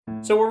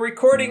So we're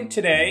recording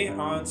today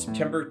on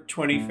September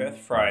 25th,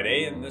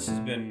 Friday, and this has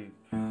been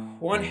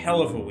one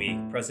hell of a week.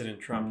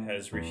 President Trump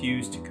has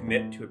refused to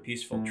commit to a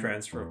peaceful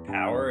transfer of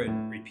power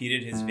and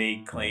repeated his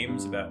vague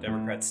claims about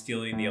Democrats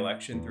stealing the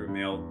election through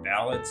mailed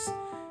ballots.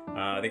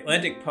 The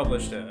Atlantic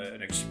published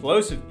an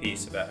explosive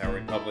piece about how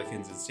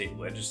Republicans in state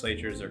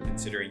legislatures are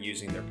considering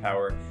using their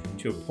power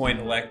to appoint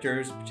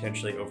electors,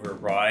 potentially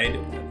override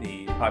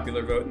the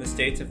popular vote in the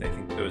states if they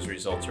think those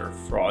results are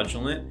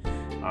fraudulent.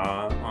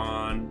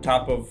 On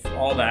top of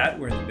all that,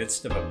 we're in the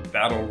midst of a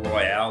battle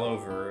royale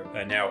over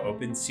a now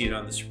open seat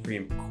on the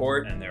Supreme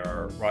Court, and there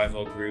are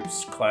rival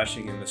groups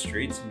clashing in the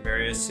streets in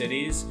various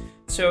cities.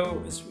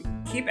 So as we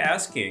keep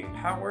asking,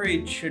 how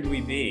worried should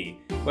we be?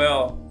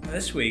 Well,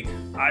 this week,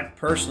 I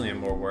personally am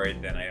more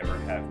worried than I ever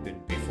have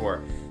been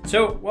before.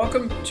 So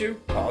welcome to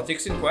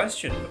Politics in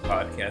Question, the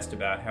podcast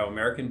about how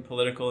American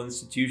political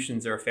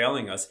institutions are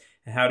failing us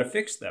and how to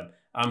fix them.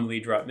 I'm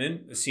Lee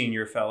Drutman, a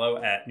senior fellow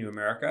at New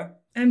America.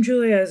 I'm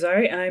Julia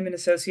Azari. I'm an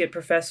associate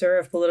professor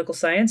of political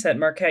science at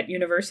Marquette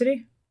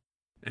University.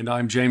 And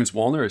I'm James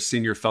Wallner, a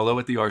senior fellow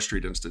at the R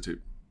Street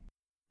Institute.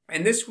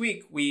 And this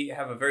week, we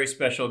have a very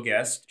special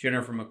guest,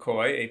 Jennifer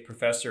McCoy, a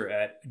professor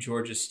at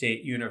Georgia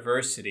State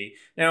University.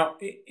 Now,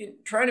 in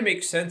trying to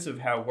make sense of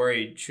how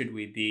worried should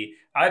we be,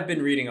 I've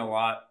been reading a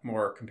lot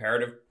more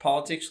comparative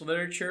politics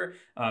literature.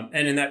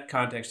 And in that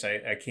context,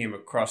 I came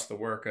across the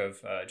work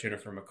of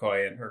Jennifer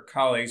McCoy and her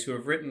colleagues who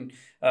have written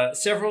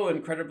several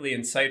incredibly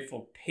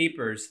insightful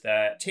papers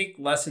that take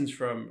lessons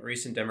from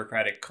recent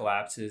democratic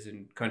collapses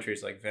in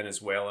countries like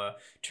Venezuela,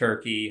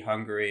 Turkey,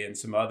 Hungary, and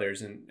some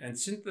others, and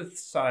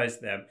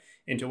synthesize them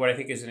into what I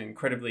think is an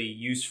incredibly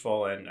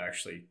useful and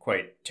actually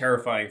quite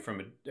terrifying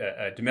from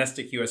a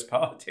domestic U.S.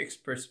 politics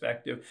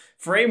perspective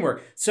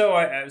framework. So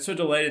I'm so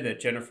delighted that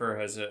Jennifer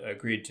has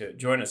agreed to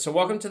join us. So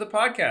welcome to the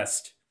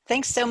podcast.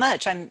 Thanks so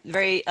much. I'm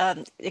very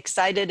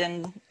excited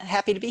and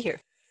happy to be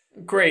here.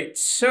 Great.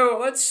 So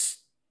let's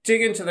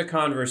dig into the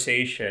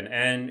conversation.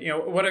 And,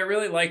 what I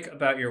really like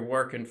about your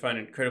work and find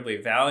incredibly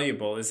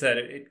valuable is that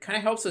it kind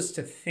of helps us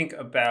to think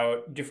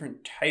about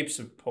different types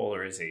of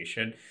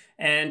polarization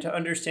and to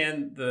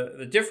understand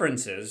the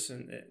differences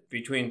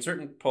between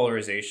certain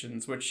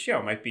polarizations, which,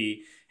 might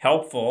be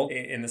helpful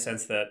in the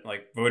sense that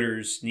like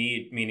voters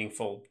need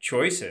meaningful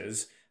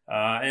choices,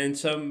 and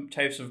some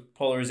types of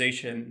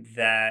polarization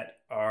that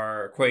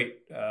are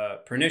quite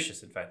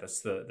pernicious. In fact,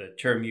 that's the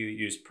term you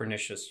use,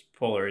 pernicious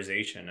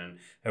polarization, and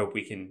I hope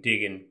we can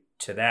dig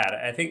into that.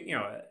 I think,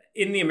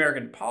 in the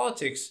American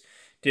politics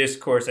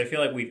discourse, I feel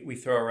like we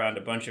throw around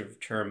a bunch of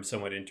terms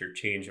somewhat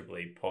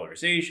interchangeably: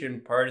 polarization,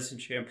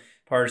 partisanship,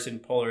 partisan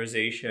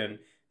polarization.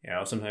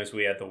 Sometimes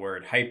we add the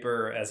word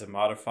hyper as a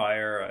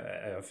modifier.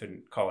 I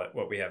often call it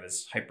what we have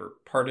as hyper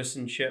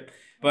partisanship.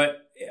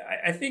 But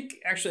I think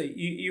actually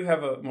you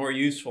have a more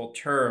useful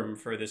term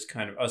for this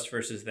kind of us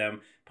versus them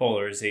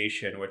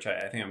polarization, which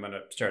I think I'm going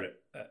to start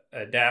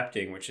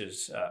adapting, which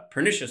is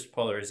pernicious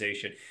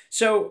polarization.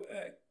 So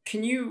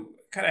can you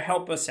kind of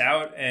help us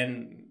out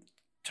and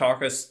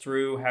talk us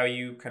through how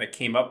you kind of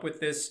came up with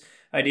this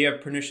idea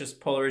of pernicious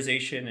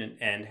polarization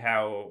and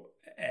how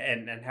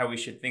we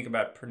should think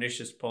about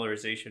pernicious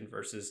polarization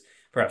versus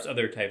perhaps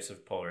other types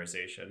of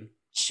polarization?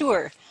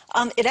 Sure.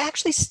 It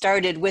actually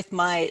started with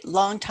my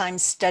longtime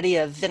study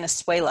of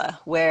Venezuela,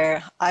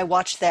 where I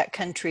watched that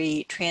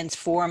country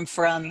transform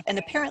from an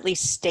apparently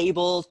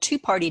stable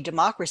two-party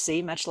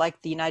democracy, much like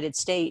the United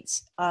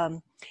States,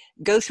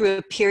 go through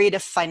a period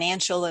of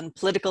financial and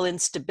political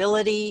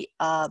instability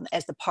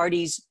as the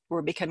parties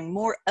were becoming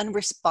more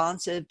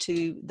unresponsive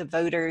to the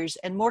voters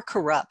and more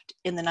corrupt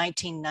in the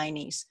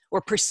 1990s,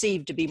 or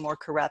perceived to be more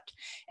corrupt.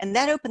 And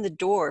that opened the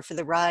door for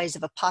the rise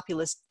of a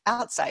populist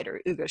outsider,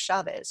 Hugo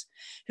Chavez,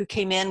 who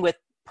came in with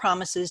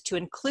promises to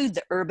include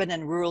the urban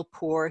and rural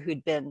poor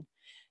who'd been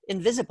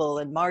invisible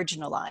and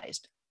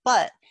marginalized.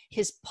 But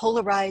his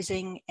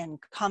polarizing and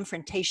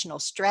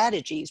confrontational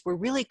strategies were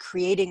really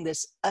creating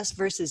this us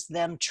versus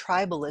them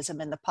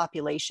tribalism in the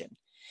population.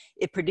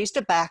 It produced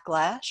a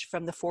backlash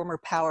from the former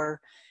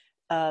power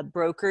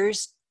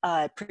brokers,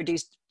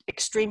 produced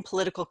extreme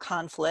political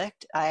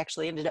conflict. I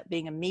actually ended up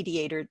being a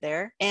mediator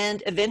there.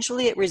 And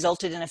eventually it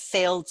resulted in a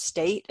failed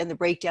state and the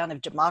breakdown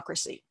of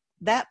democracy.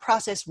 That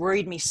process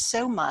worried me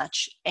so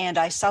much, and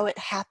I saw it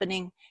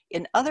happening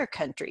in other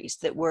countries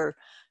that were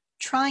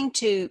trying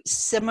to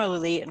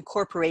similarly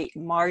incorporate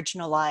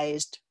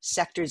marginalized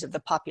sectors of the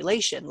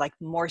population, like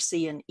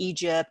Morsi in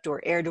Egypt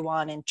or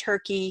Erdogan in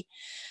Turkey,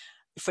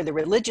 for the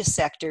religious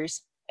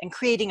sectors, and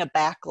creating a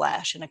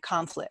backlash and a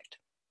conflict.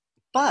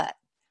 But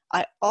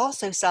I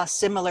also saw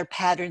similar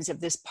patterns of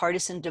this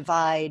partisan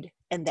divide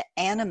and the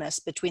animus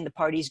between the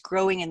parties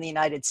growing in the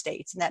United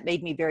States, and that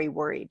made me very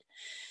worried.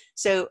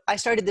 So I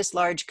started this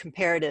large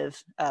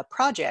comparative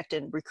project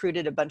and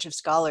recruited a bunch of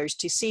scholars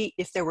to see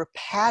if there were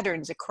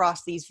patterns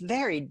across these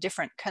very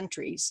different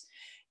countries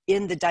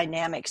in the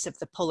dynamics of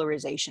the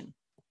polarization.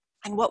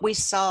 And what we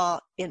saw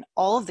in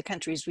all of the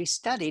countries we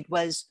studied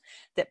was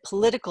that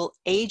political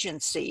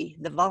agency,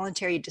 the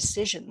voluntary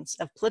decisions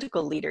of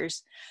political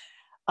leaders,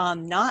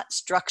 not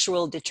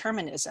structural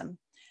determinism,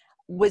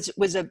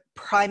 was a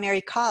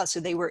primary cause. So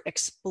they were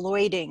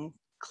exploiting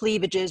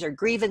cleavages or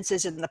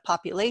grievances in the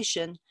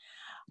population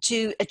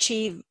to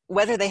achieve,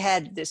 whether they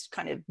had this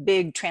kind of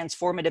big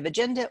transformative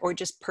agenda or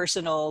just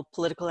personal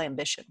political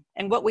ambition.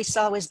 And what we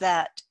saw was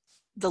that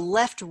the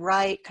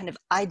left-right kind of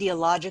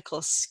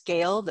ideological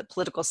scale that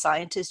political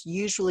scientists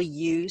usually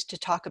use to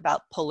talk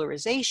about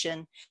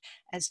polarization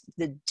as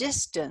the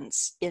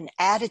distance in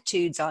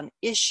attitudes on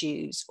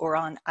issues or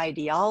on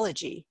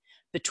ideology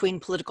between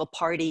political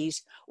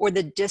parties, or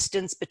the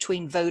distance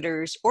between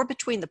voters or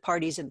between the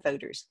parties and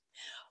voters,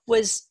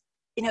 was,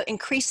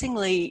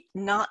 increasingly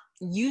not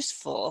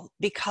useful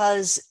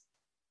because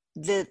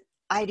the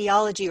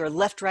ideology or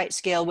left-right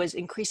scale was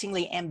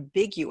increasingly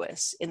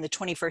ambiguous in the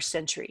 21st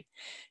century.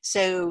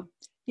 So,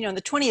 in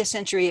the 20th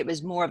century, it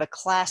was more of a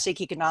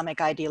classic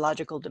economic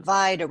ideological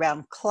divide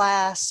around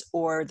class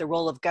or the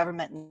role of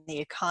government in the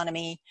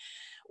economy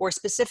or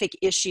specific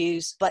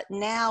issues. But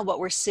now what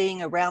we're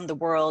seeing around the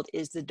world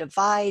is the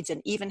divides,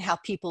 and even how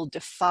people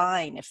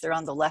define if they're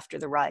on the left or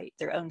the right,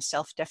 their own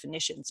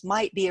self-definitions,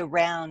 might be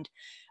around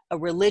a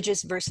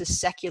religious versus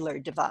secular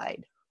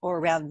divide, or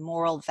around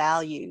moral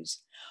values,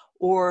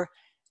 or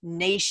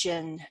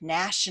nationalism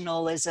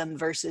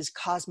versus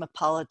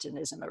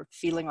cosmopolitanism, or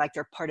feeling like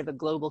they're part of a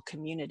global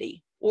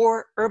community,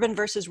 or urban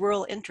versus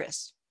rural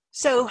interests.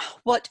 So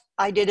what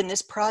I did in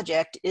this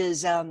project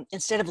is,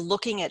 instead of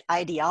looking at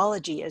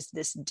ideology as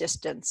this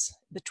distance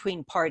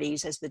between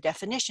parties as the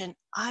definition,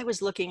 I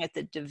was looking at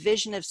the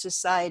division of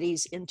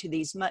societies into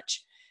these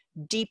much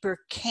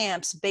deeper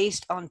camps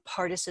based on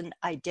partisan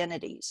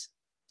identities.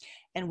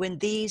 And when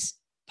these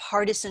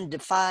partisan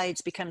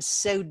divides become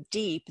so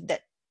deep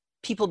that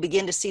people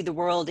begin to see the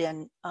world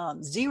in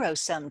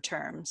zero-sum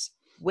terms,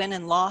 win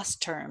and loss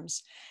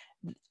terms,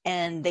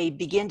 and they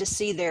begin to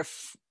see their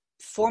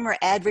former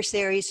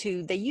adversaries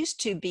who they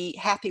used to be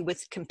happy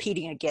with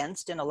competing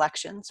against in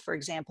elections, for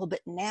example,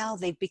 but now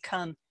they've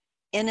become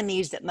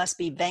enemies that must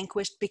be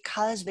vanquished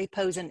because they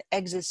pose an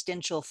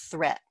existential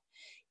threat,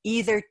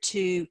 either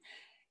to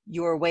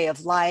your way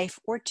of life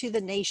or to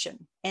the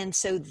nation. And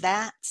so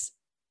that's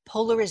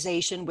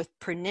polarization with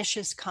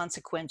pernicious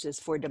consequences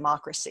for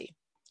democracy.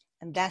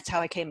 And that's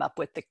how I came up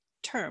with the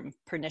term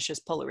pernicious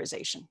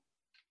polarization.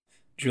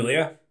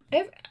 Julia?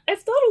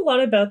 I've thought a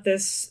lot about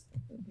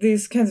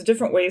these kinds of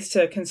different ways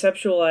to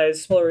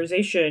conceptualize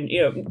polarization,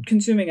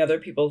 consuming other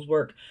people's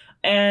work.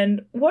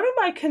 And one of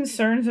my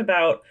concerns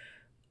about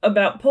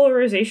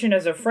polarization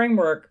as a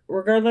framework,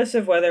 regardless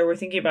of whether we're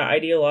thinking about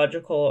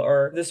ideological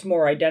or this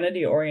more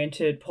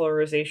identity-oriented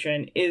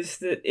polarization, is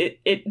that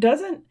it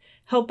doesn't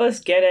help us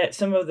get at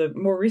some of the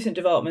more recent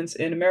developments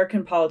in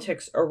American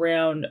politics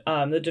around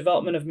the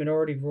development of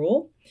minority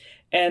rule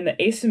and the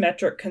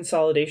asymmetric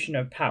consolidation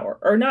of power.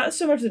 Or not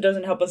so much that it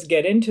doesn't help us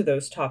get into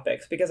those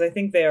topics, because I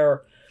think they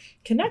are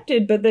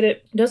connected, but that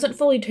it doesn't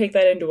fully take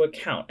that into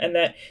account. And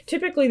that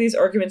typically these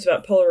arguments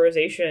about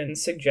polarization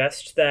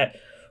suggest that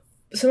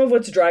some of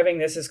what's driving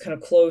this is kind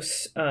of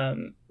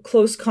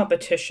close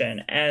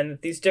competition, and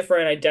these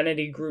different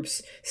identity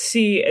groups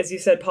see, as you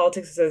said,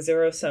 politics as a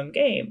zero-sum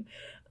game.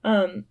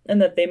 And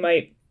that they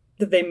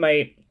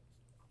might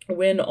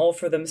win all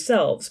for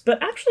themselves.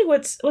 But actually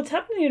what's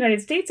happened in the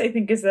United States, I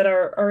think, is that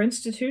our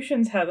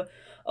institutions have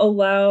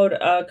allowed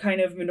a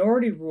kind of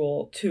minority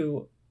rule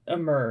to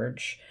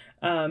emerge,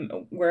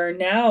 where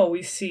now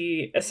we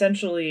see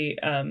essentially,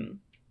 in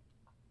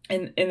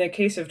the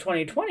case of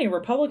 2020,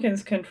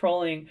 Republicans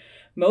controlling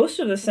most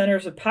of the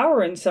centers of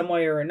power in some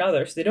way or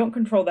another. So they don't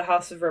control the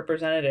House of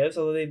Representatives,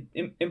 although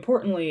they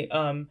importantly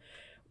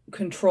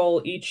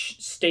control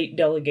each state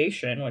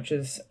delegation, which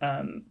is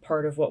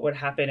part of what would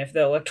happen if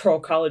the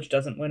Electoral College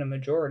doesn't win a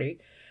majority.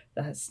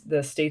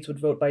 The states would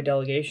vote by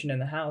delegation in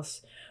the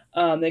House.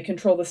 They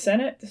control the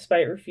Senate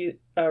despite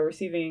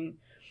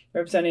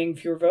representing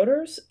fewer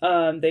voters.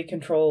 They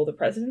control the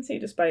presidency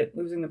despite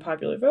losing the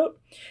popular vote.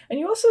 And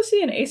you also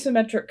see an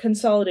asymmetric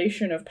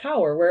consolidation of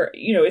power where,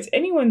 it's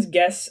anyone's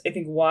guess, I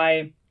think,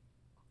 why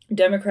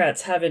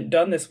Democrats haven't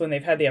done this when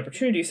they've had the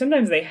opportunity.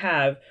 Sometimes they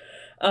have.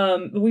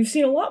 But we've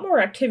seen a lot more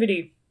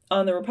activity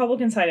on the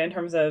Republican side in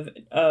terms of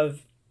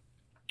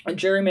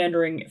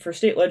gerrymandering for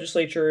state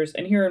legislatures,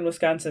 and here in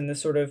Wisconsin,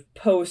 this sort of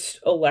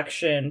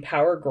post-election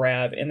power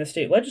grab in the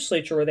state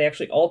legislature where they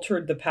actually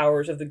altered the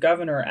powers of the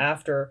governor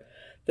after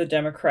the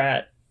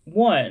Democrat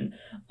won.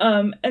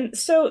 And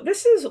so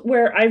this is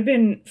where I've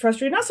been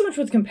frustrated, not so much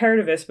with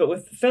comparativists, but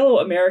with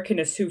fellow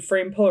Americanists who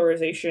frame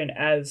polarization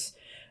as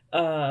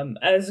kind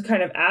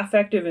of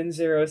affective and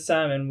zero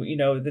sum, and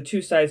the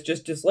two sides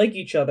just dislike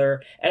each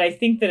other. And I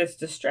think that it's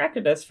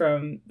distracted us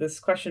from this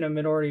question of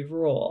minority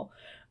rule.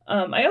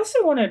 I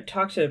also want to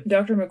talk to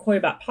Dr. McCoy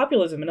about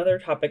populism, another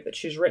topic that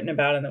she's written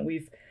about and that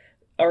we've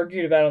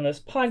argued about on this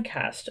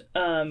podcast.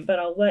 But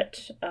I'll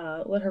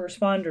let her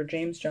respond, or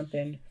James jump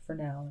in for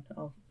now, and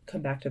I'll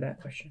come back to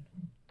that question.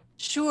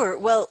 Sure.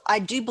 Well, I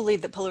do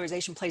believe that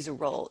polarization plays a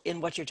role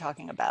in what you're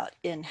talking about,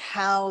 in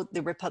how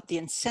the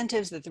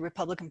incentives that the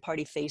Republican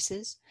Party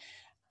faces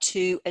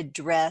to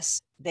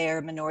address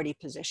their minority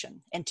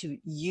position and to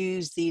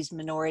use these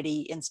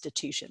minority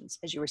institutions,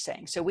 as you were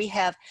saying. So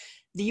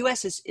the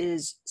US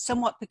is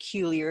somewhat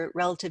peculiar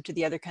relative to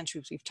the other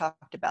countries we've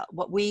talked about.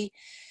 What we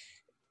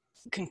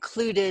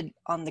concluded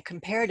on the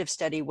comparative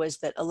study was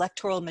that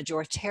electoral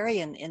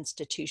majoritarian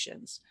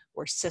institutions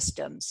or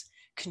systems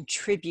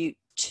contribute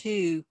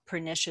to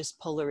pernicious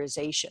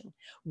polarization.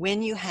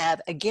 When you have,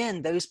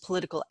 again, those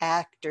political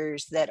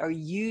actors that are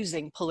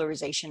using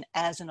polarization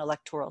as an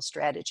electoral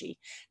strategy,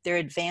 they're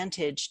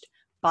advantaged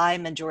by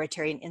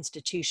majoritarian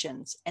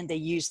institutions and they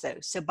use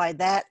those. So by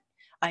that,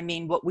 I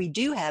mean what we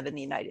do have in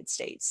the United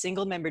States: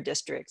 single member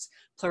districts,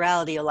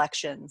 plurality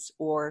elections,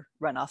 or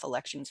runoff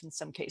elections in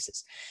some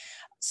cases.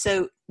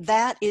 So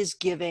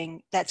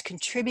that's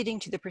contributing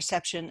to the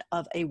perception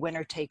of a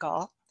winner take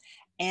all.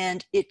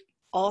 And it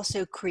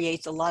also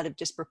creates a lot of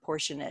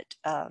disproportionate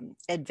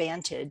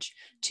advantage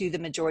to the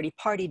majority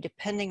party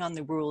depending on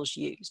the rules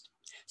used.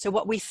 So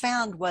what we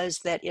found was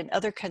that in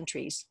other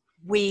countries,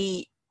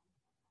 the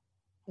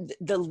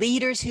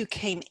leaders who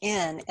came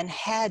in and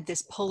had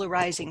this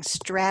polarizing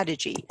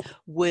strategy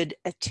would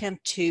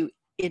attempt to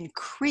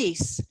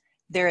increase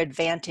their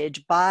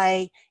advantage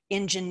by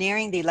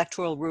engineering the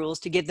electoral rules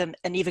to give them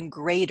an even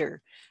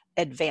greater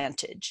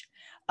advantage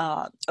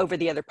over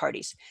the other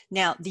parties.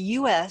 Now, the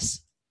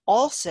US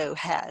also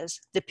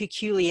has the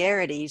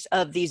peculiarities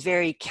of these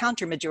very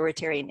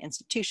counter-majoritarian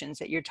institutions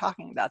that you're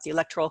talking about, the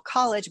Electoral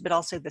College, but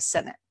also the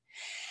Senate.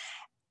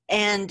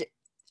 And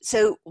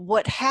so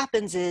what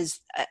happens is,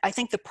 I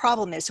think the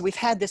problem is, so we've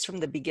had this from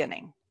the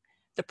beginning.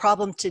 The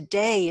problem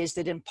today is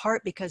that in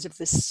part because of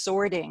the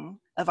sorting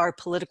of our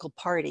political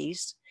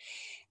parties,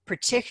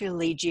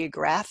 particularly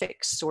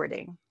geographic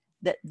sorting,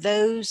 that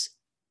those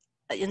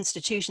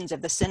institutions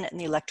of the Senate and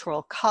the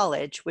Electoral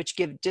College, which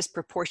give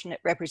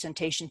disproportionate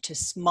representation to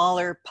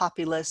smaller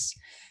populous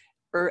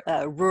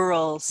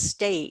rural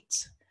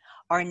states,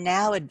 are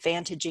now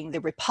advantaging the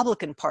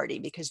Republican Party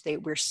because they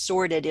were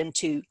sorted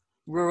into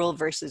rural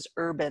versus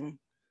urban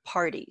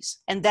parties.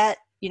 And that,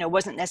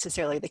 wasn't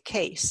necessarily the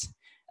case,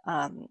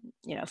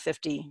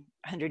 50,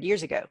 100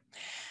 years ago.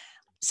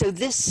 So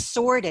this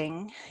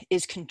sorting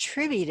is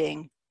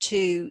contributing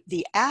to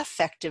the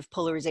affective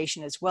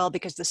polarization as well,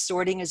 because the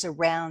sorting is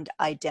around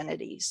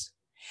identities.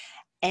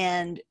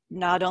 And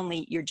not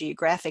only your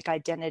geographic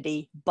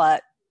identity,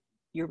 but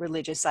your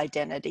religious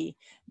identity,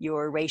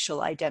 your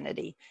racial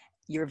identity,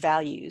 your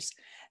values.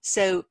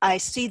 So I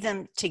see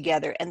them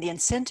together, and the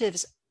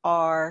incentives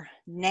are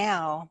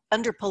now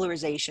under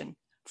polarization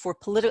for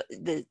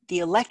the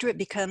electorate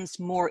becomes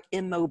more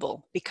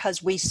immobile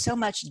because we so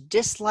much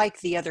dislike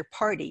the other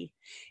party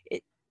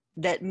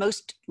that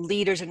most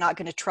leaders are not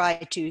going to try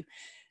to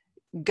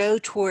go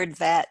toward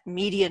that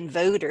median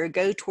voter,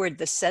 go toward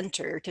the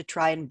center to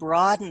try and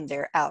broaden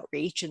their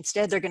outreach.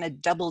 Instead, they're going to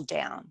double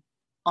down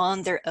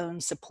on their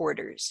own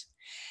supporters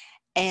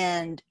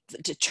and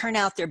to turn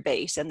out their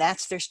base, and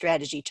that's their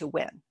strategy to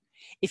win.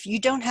 If you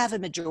don't have a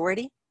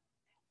majority,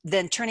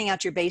 then turning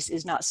out your base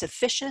is not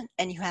sufficient,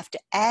 and you have to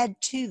add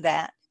to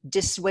that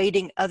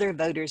dissuading other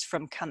voters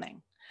from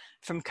coming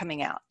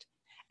out.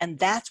 And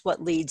that's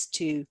what leads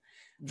to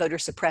voter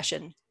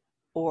suppression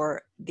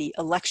or the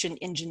election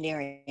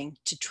engineering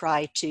to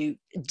try to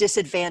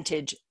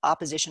disadvantage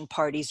opposition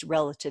parties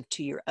relative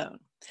to your own.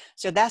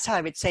 So that's how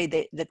I would say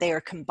that they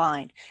are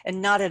combined,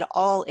 and not at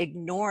all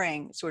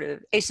ignoring sort of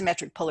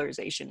asymmetric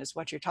polarization is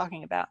what you're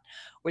talking about,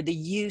 or the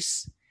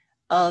use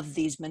of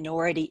these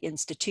minority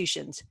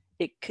institutions.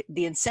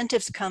 The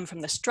incentives come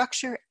from the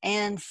structure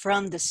and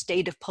from the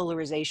state of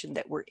polarization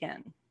that we're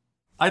in.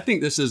 I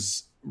think this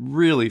is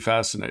really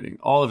fascinating.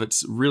 All of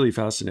it's really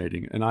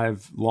fascinating. And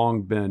I've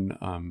long been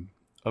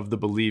of the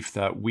belief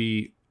that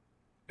we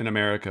in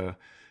America,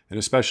 and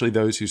especially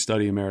those who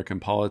study American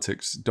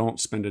politics,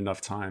 don't spend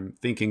enough time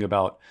thinking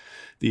about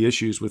the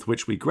issues with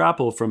which we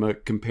grapple from a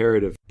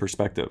comparative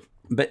perspective.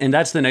 And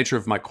that's the nature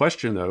of my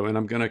question, though. And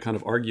I'm going to kind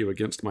of argue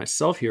against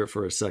myself here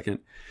for a second.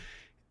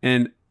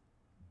 And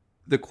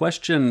the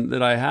question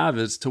that I have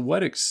is, to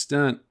what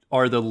extent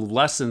are the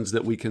lessons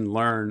that we can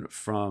learn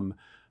from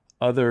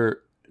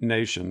other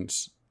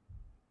nations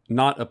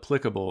not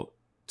applicable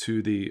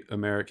to the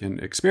American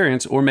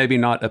experience, or maybe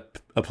not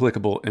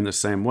applicable in the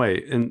same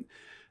way? And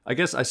I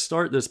guess I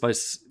start this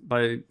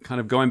by kind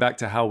of going back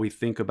to how we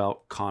think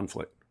about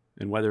conflict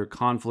and whether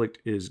conflict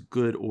is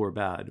good or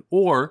bad,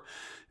 or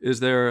is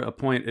there a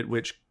point at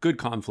which good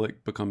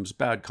conflict becomes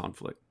bad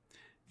conflict?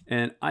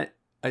 And I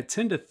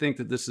tend to think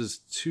that this is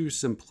too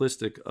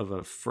simplistic of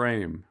a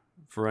frame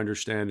for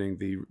understanding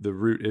the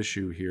root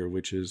issue here,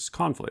 which is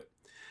conflict.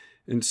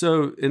 And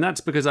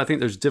that's because I think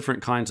there's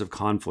different kinds of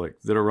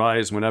conflict that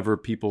arise whenever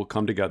people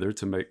come together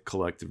to make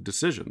collective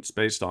decisions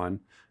based on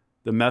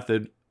the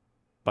method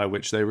by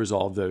which they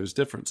resolve those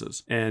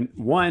differences. And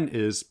one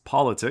is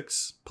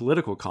politics,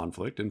 political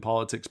conflict, and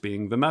politics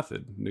being the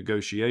method: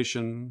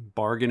 negotiation,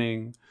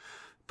 bargaining,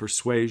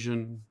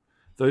 persuasion,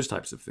 those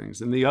types of things.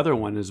 And the other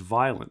one is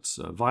violence,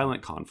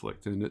 violent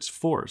conflict, and it's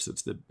force.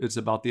 It's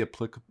about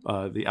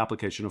the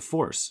application of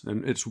force,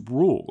 and it's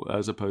rule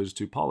as opposed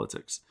to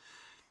politics.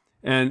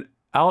 And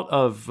out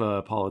of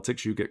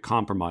politics, you get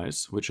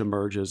compromise, which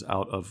emerges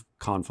out of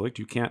conflict.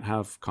 You can't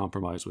have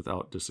compromise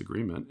without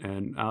disagreement.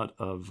 And out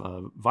of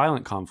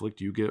violent conflict,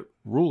 you get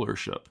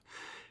rulership.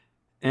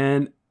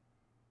 And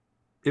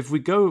if we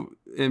go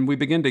and we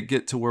begin to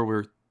get to where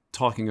we're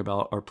talking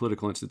about our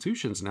political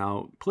institutions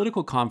now,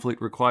 political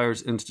conflict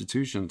requires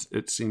institutions,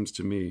 it seems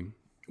to me,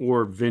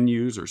 or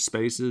venues or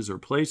spaces or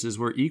places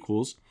where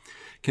equals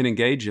can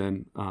engage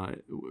in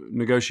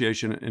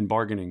negotiation and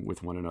bargaining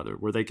with one another,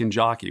 where they can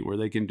jockey, where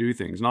they can do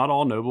things. Not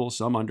all noble,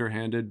 some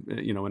underhanded,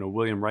 in a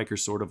William Riker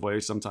sort of way.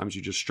 Sometimes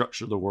you just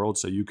structure the world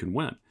so you can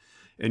win.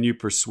 And you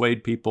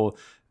persuade people,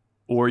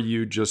 or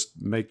you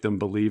just make them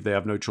believe they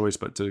have no choice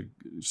but to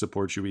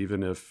support you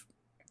even if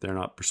they're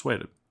not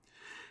persuaded.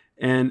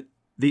 And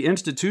the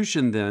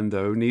institution then,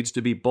 though, needs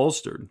to be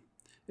bolstered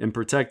and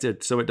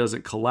protected so it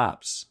doesn't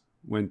collapse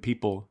when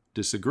people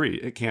disagree.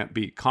 It can't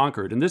be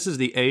conquered. And this is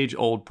the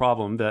age-old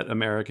problem that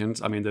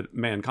that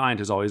mankind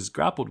has always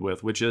grappled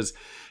with, which is,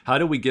 how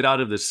do we get out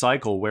of this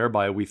cycle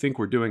whereby we think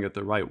we're doing it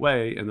the right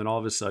way, and then all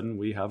of a sudden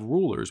we have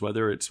rulers,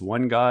 whether it's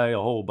one guy, a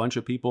whole bunch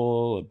of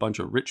people, a bunch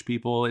of rich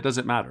people, it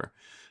doesn't matter.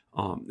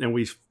 And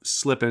we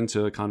slip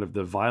into kind of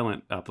the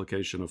violent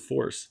application of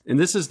force. And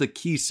this is the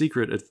key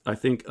secret, I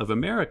think, of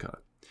America.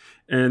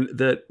 And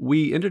that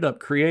we ended up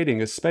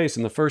creating a space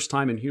in the first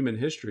time in human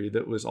history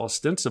that was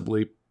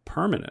ostensibly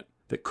permanent,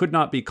 that could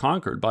not be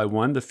conquered by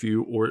one, the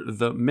few, or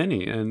the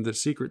many. And the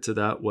secret to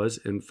that was,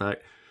 in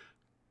fact,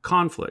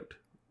 conflict,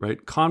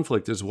 right?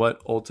 Conflict is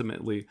what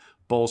ultimately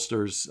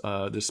bolsters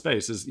the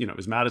space.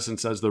 As Madison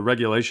says, the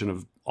regulation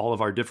of all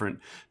of our different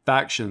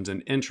factions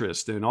and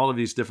interests and all of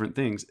these different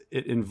things.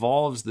 It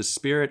involves the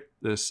spirit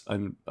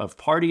of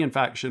party and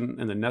faction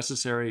and the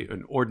necessary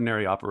and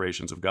ordinary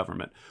operations of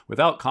government.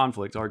 Without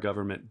conflict, our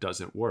government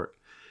doesn't work.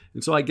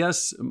 And so I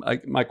guess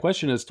my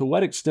question is, to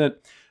what extent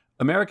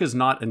America is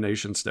not a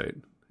nation state?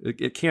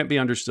 It can't be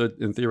understood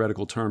in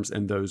theoretical terms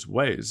in those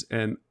ways.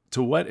 And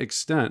to what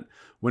extent,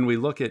 when we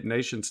look at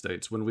nation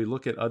states, when we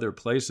look at other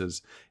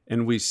places,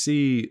 and we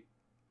see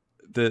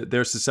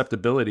their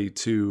susceptibility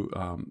to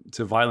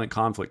violent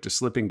conflict, to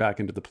slipping back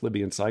into the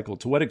plebeian cycle,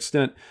 to what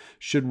extent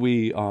should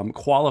we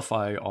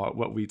qualify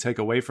what we take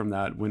away from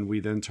that when we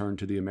then turn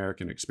to the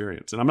American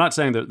experience? And I'm not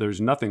saying that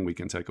there's nothing we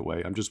can take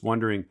away. I'm just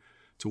wondering,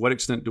 to what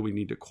extent do we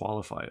need to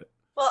qualify it?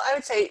 Well, I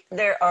would say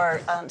there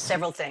are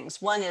several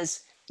things. One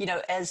is,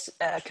 as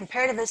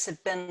comparativists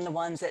have been the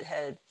ones that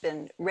have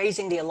been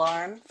raising the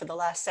alarm for the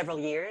last several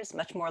years,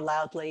 much more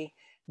loudly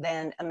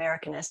than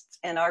Americanists.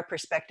 And our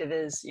perspective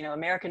is,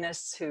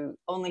 Americanists who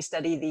only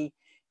study the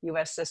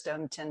U.S.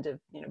 system tend to,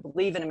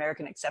 believe in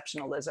American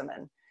exceptionalism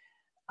and,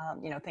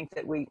 think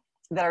that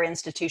our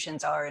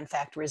institutions are in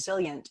fact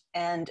resilient.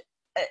 And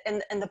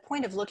the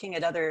point of looking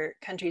at other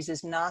countries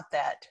is not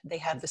that they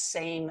have the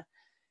same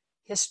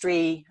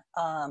history,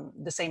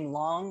 the same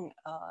long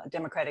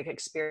democratic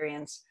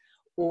experience,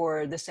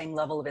 or the same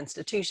level of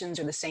institutions,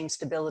 or the same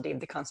stability of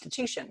the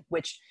Constitution,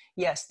 which,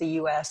 yes, the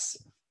US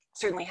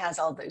certainly has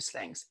all those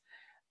things.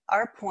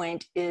 Our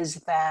point is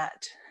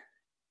that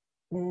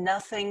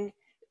nothing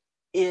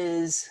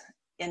is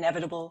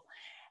inevitable,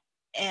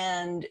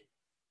 and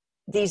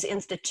these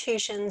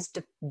institutions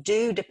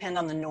do depend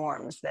on the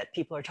norms that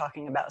people are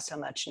talking about so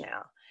much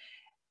now,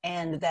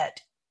 and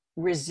that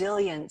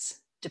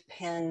resilience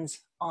depends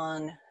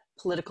on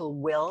political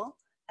will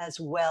as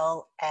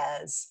well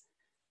as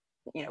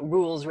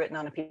rules written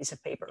on a piece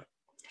of paper.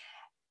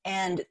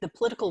 And the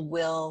political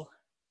will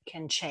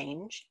can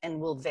change and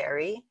will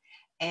vary,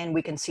 and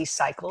we can see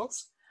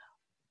cycles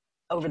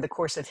over the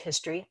course of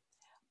history.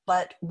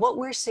 But what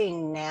we're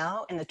seeing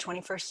now in the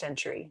 21st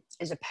century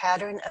is a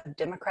pattern of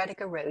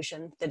democratic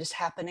erosion that is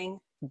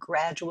happening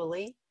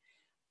gradually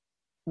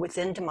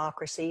within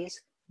democracies,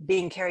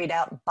 being carried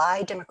out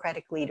by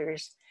democratic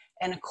leaders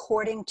and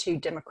according to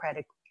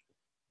democratic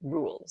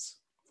rules,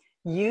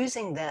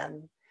 using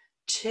them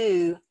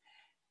to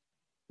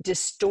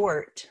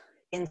distort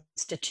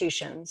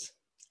institutions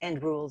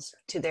and rules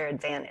to their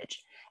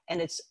advantage.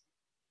 And it's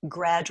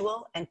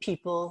gradual, and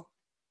people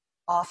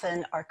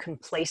often are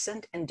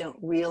complacent and don't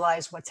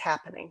realize what's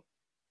happening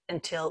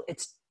until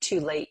it's too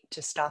late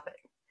to stop it.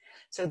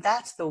 So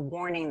that's the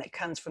warning that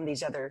comes from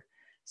these other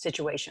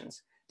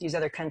situations, these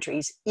other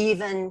countries,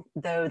 even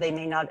though they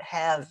may not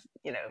have,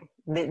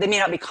 they may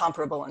not be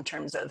comparable in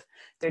terms of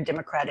their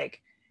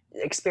democratic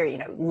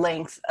experience,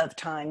 length of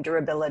time,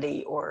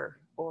 durability, or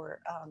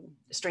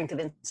strength of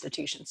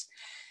institutions.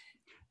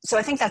 So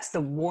I think that's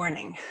the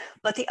warning.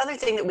 But the other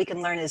thing that we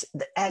can learn is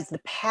that as the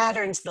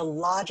patterns, the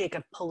logic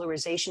of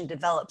polarization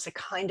develops, the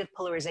kind of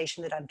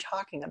polarization that I'm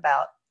talking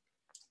about,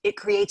 it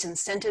creates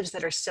incentives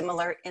that are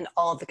similar in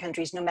all of the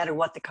countries, no matter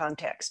what the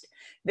context,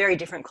 very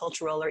different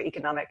cultural or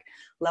economic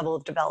level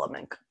of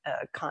development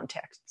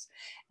contexts.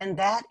 And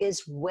that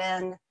is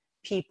when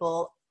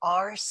people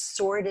are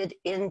sorted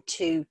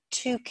into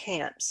two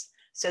camps,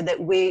 so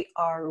that we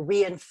are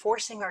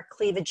reinforcing our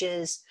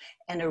cleavages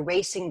and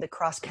erasing the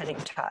cross-cutting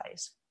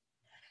ties.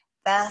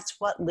 That's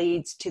what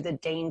leads to the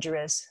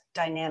dangerous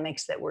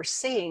dynamics that we're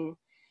seeing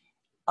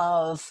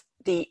of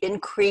the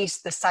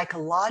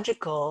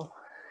psychological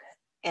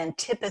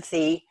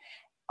antipathy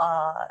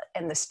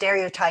and the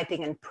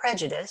stereotyping and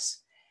prejudice,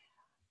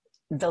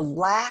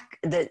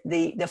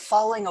 the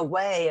falling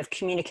away of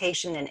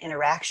communication and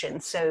interaction,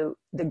 so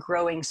the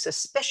growing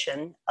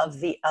suspicion of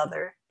the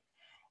other,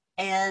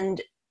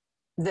 and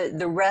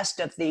the rest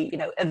of the,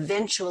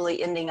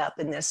 eventually ending up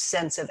in this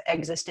sense of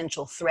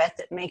existential threat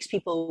that makes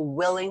people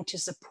willing to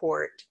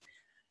support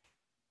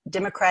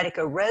democratic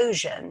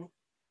erosion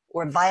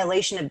or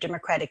violation of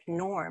democratic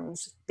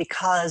norms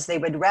because they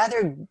would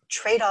rather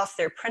trade off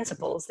their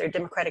principles, their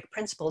democratic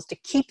principles, to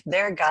keep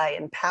their guy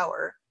in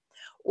power,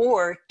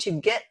 or to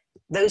get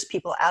those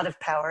people out of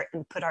power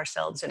and put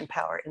ourselves in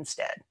power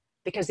instead,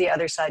 because the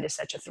other side is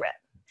such a threat.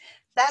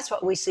 That's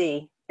what we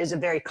see is a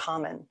very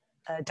common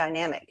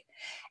dynamic.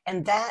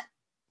 And that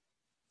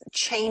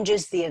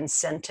changes the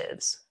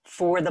incentives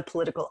for the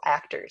political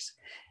actors.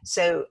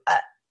 So,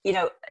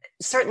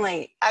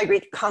 certainly I agree,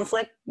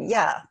 conflict,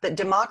 yeah, but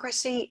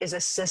democracy is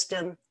a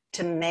system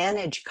to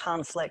manage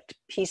conflict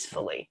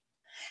peacefully.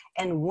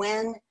 And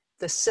when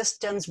the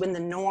systems, when the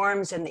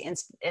norms and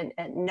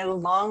no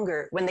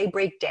longer, when they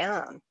break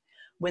down,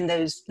 when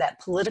that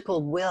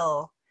political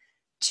will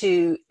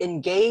to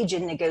engage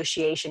in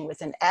negotiation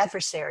with an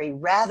adversary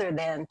rather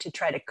than to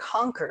try to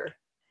conquer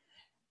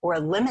or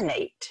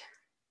eliminate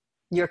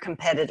your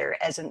competitor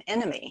as an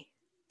enemy,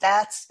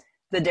 that's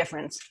the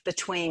difference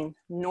between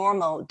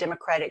normal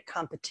democratic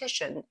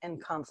competition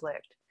and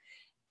conflict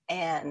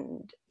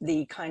and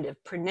the kind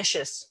of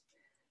pernicious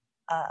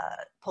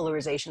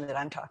polarization that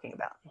I'm talking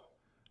about.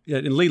 Yeah,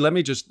 and Lee, let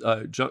me just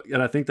jump,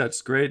 and I think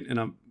that's great, and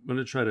I'm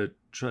going to try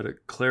to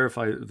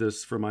clarify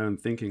this for my own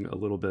thinking a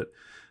little bit,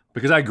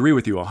 because I agree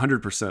with you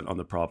 100% on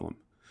the problem,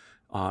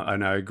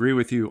 and I agree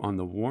with you on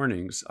the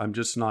warnings. I'm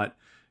just not.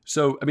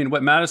 So, I mean,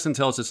 what Madison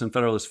tells us in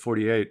Federalist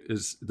 48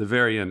 is the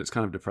very end. It's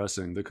kind of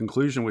depressing. The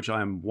conclusion which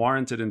I am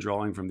warranted in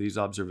drawing from these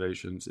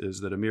observations is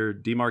that a mere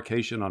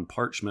demarcation on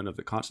parchment of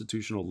the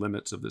constitutional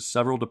limits of the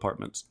several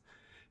departments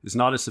is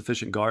not a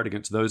sufficient guard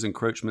against those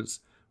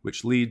encroachments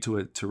which lead to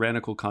a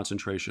tyrannical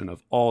concentration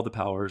of all the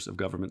powers of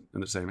government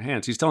in the same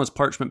hands. He's telling us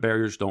parchment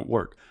barriers don't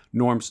work,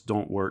 norms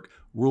don't work,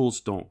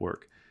 rules don't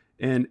work.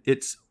 And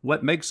it's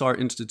what makes our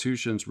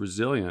institutions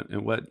resilient,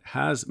 and what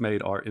has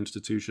made our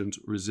institutions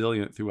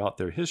resilient throughout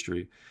their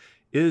history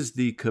is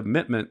the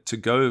commitment to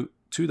go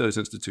to those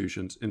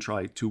institutions and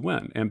try to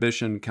win,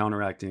 ambition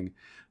counteracting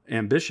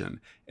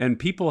ambition. And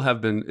people have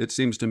been, it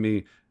seems to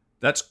me,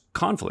 that's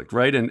conflict,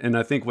 right? And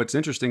I think what's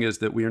interesting is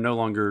that we are no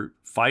longer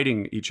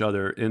fighting each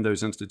other in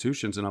those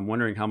institutions. And I'm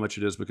wondering how much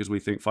it is because we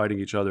think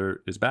fighting each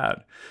other is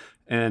bad.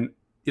 And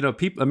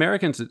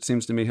Americans, it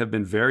seems to me, have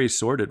been very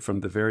sordid from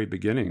the very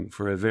beginning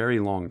for a very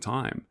long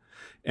time.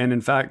 And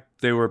in fact,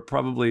 they were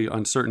probably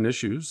on certain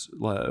issues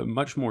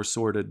much more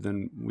sordid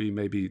than we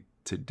may be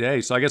today.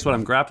 So I guess what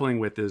I'm grappling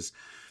with is,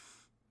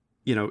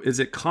 is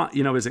it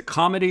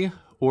comedy,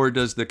 or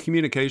does the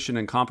communication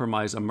and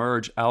compromise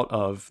emerge out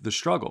of the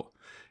struggle?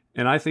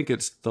 And I think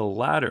it's the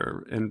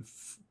latter.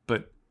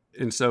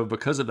 And so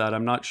because of that,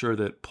 I'm not sure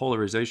that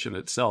polarization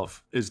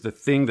itself is the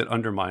thing that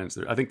undermines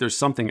it. I think there's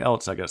something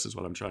else, I guess, is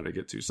what I'm trying to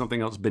get to,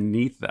 something else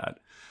beneath that.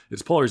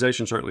 It's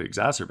polarization certainly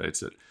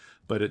exacerbates it,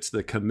 but it's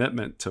the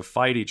commitment to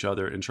fight each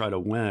other and try to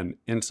win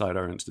inside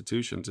our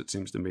institutions, it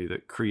seems to me,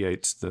 that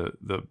creates the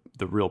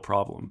real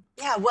problem.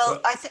 Yeah,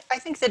 well, I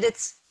think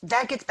that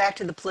that gets back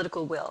to the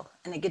political will,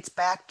 and it gets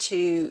back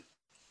to,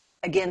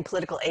 again,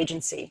 political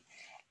agency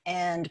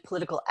and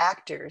political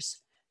actors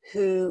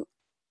who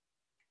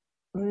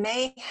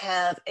may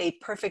have a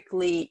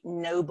perfectly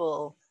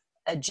noble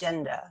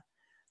agenda.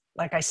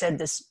 Like I said,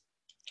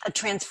 a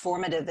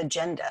transformative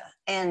agenda.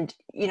 And,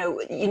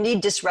 you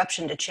need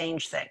disruption to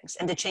change things,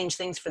 and to change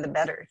things for the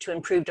better, to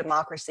improve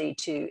democracy,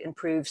 to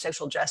improve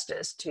social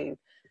justice, to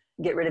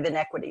get rid of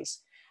inequities.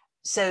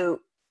 So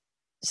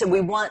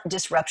we want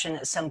disruption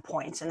at some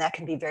points, and that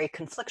can be very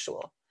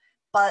conflictual.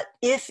 But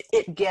if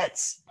it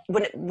gets,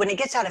 when it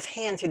gets out of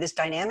hand through this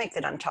dynamic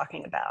that I'm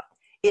talking about,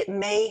 it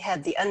may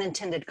have the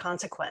unintended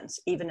consequence,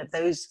 even of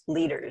those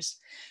leaders,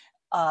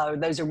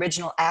 those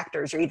original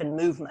actors, or even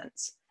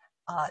movements,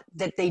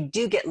 that they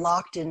do get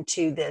locked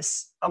into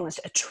this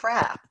almost a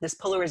trap, this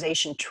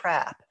polarization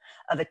trap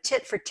of a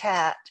tit for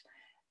tat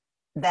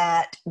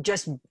that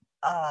just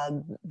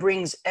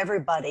brings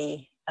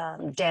everybody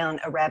down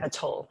a rabbit's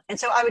hole. And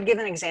so I would give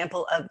an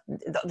example of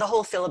the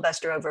whole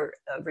filibuster over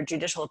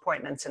judicial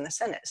appointments in the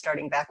Senate,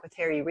 starting back with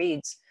Harry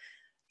Reid's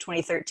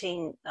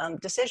 2013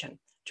 decision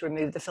to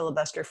remove the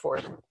filibuster for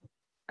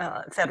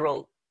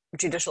federal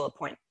judicial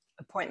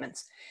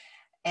appointments,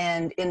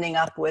 and ending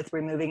up with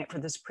removing it for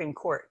the Supreme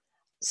Court.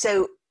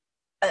 So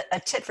a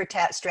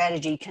tit-for-tat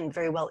strategy can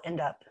very well end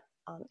up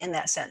in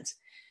that sense.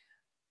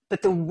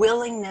 But the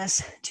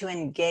willingness to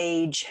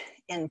engage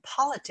in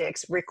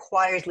politics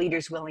requires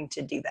leaders willing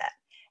to do that.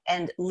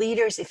 And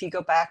leaders, if you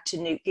go back to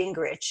Newt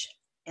Gingrich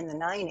in the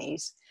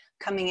 90s,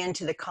 coming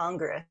into the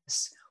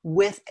Congress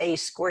with a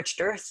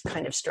scorched earth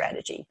kind of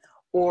strategy,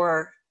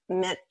 or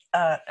Mitch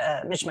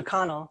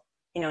McConnell,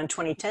 in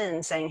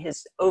 2010, saying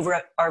his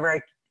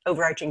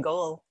overarching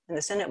goal in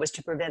the Senate was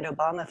to prevent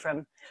Obama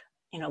from,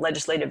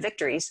 legislative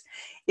victories.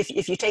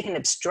 If you take an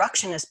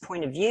obstructionist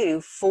point of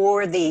view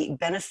for the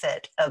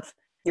benefit of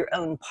your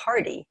own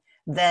party,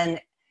 then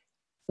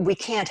we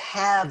can't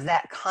have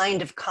that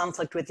kind of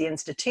conflict with the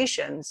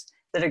institutions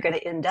that are going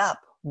to end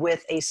up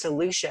with a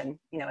solution,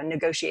 a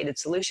negotiated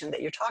solution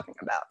that you're talking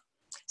about.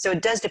 So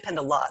it does depend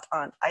a lot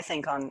on, I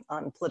think, on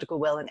political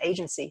will and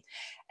agency.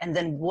 And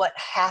then what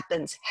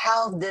happens,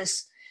 how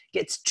this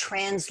gets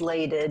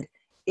translated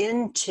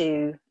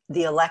into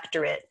the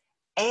electorate,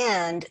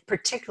 and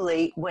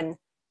particularly when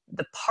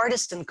the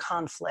partisan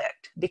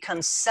conflict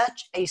becomes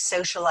such a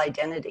social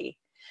identity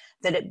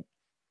that it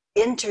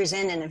enters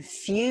in and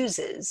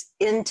infuses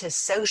into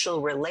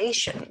social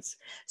relations,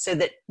 so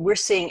that we're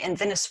seeing in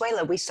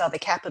Venezuela, we saw the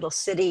capital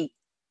city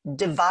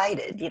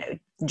divided,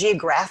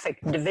 geographic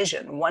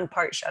division, one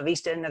part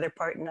Chavista, another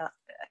part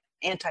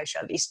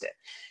anti-Chavista.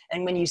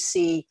 And when you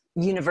see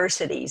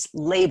universities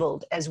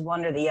labeled as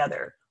one or the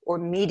other, or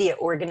media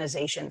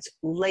organizations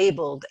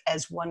labeled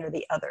as one or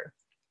the other,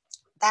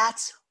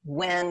 that's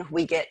when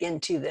we get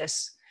into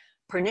this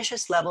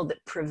pernicious level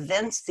that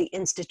prevents the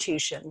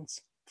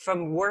institutions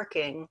from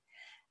working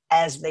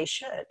as they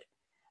should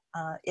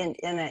in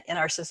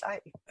our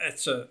society.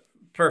 It's a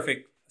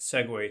perfect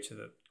segue to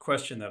the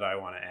question that I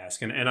want to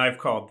ask. And I've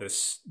called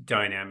this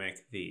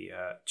dynamic the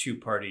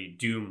two-party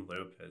doom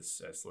loop,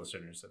 as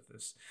listeners of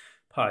this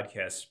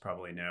podcast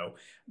probably know.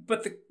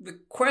 But the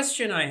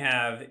question I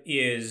have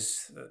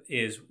is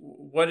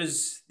what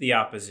does the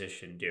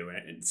opposition do?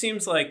 And it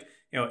seems like,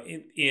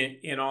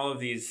 in all of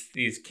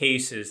these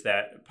cases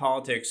that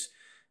politics,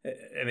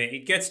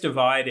 it gets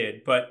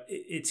divided, but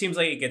it seems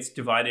like it gets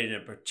divided in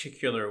a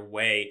particular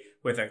way,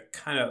 with a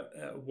kind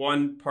of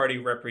one party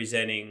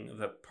representing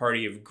the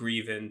party of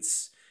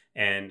grievance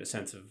and a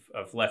sense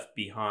of left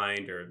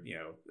behind, or,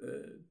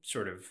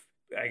 sort of,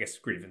 I guess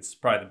grievance is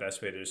probably the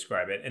best way to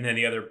describe it. And then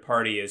the other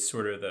party is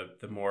sort of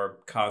the more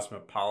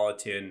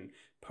cosmopolitan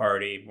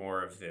party,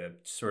 more of the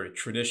sort of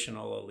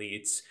traditional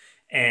elites.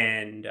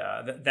 And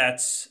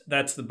that's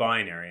the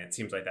binary. And it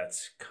seems like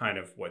that's kind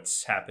of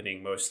what's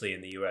happening mostly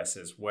in the U.S.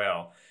 as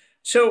well.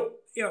 So,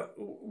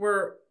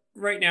 we're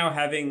right now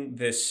having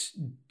this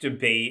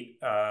debate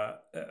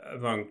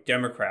among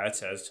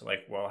Democrats as to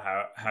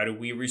how do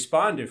we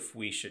respond if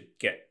we should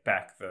get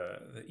back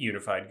the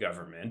unified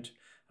government?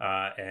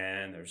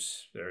 And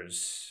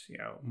there's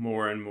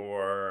more and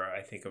more,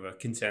 I think, of a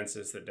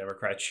consensus that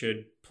Democrats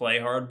should play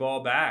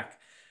hardball back.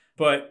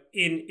 But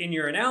in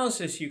your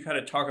analysis, you kind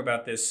of talk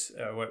about this,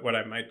 what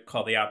I might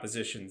call the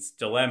opposition's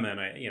dilemma.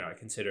 And I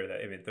consider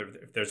that,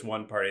 if there's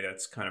one party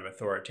that's kind of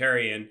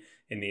authoritarian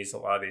in a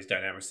lot of these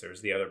dynamics,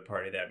 there's the other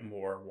party that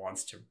more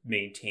wants to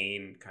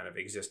maintain kind of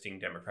existing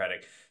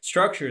democratic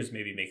structures,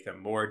 maybe make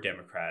them more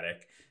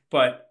democratic.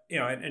 But,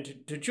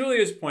 and to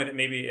Julia's point, that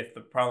maybe if the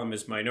problem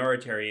is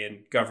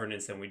minoritarian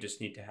governance, then we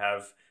just need to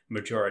have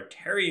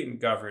majoritarian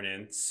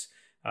governance.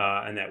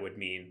 And that would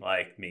mean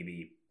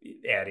maybe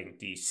adding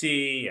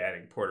DC,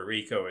 adding Puerto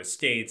Rico as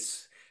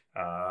states,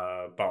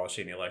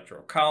 abolishing the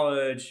Electoral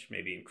College,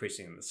 maybe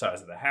increasing the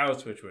size of the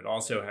House, which would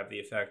also have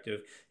the effect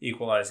of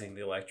equalizing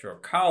the Electoral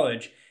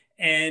College.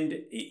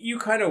 And you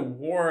kind of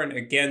warn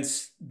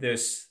against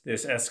this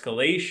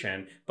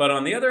escalation. But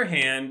on the other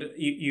hand,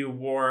 you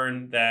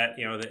warn that,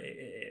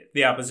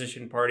 the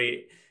opposition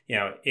party,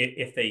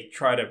 if they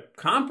try to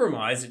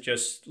compromise, it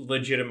just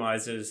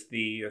legitimizes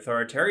the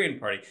authoritarian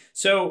party.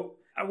 So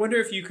I wonder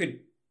if you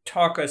could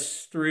talk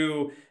us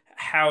through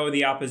how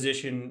the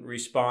opposition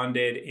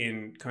responded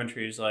in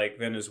countries like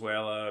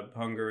Venezuela,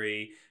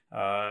 Hungary,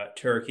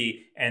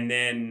 Turkey, and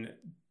then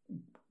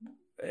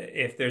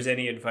if there's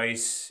any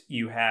advice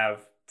you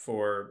have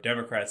for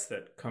Democrats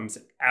that comes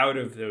out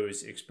of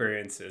those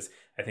experiences.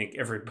 I think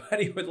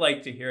everybody would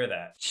like to hear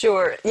that.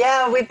 Sure.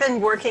 Yeah, we've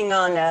been working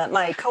on,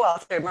 my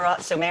co-author,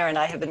 Murat Somer, and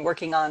I have been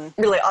working on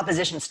really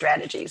opposition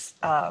strategies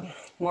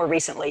more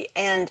recently.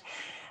 And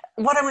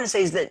what I want to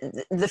say is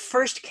that the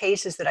first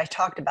cases that I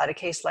talked about, a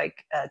case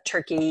like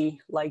Turkey,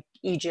 like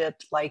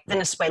Egypt, like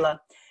Venezuela,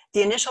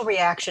 the initial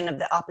reaction of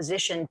the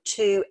opposition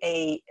to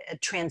a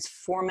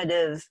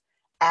transformative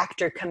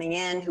actor coming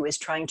in who is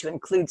trying to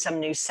include some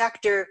new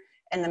sector,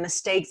 and the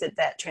mistake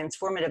that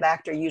transformative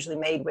actor usually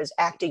made was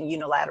acting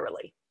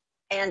unilaterally.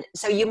 And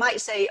so you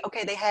might say,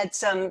 okay, they had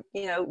some,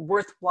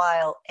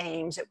 worthwhile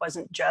aims. It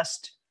wasn't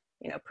just,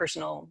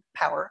 personal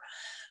power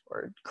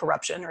or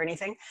corruption or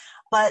anything,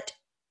 but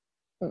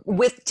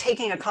with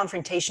taking a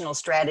confrontational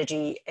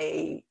strategy,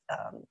 in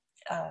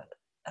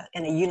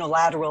a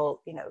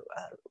unilateral,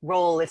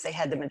 role, if they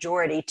had the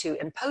majority to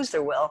impose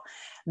their will,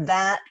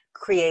 that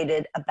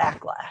created a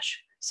backlash.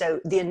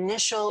 So the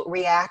initial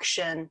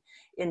reaction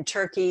in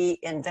Turkey,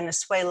 in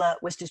Venezuela,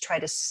 was to try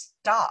to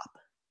stop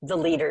the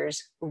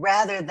leaders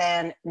rather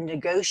than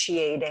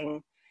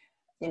negotiating,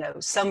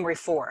 some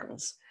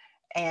reforms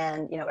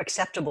and,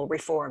 acceptable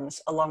reforms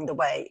along the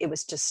way. It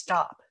was to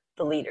stop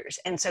the leaders.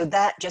 And so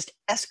that just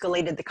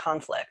escalated the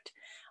conflict.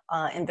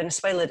 In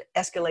Venezuela, it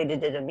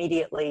escalated it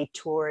immediately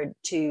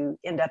to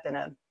end up in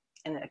a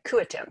in a coup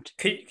attempt.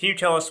 Can you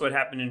tell us what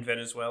happened in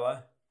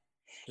Venezuela?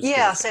 Just give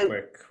Yeah, us a so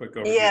quick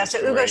overview of the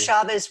Hugo story.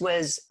 Chavez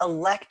was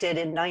elected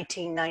in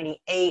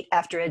 1998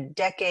 after a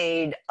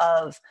decade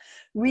of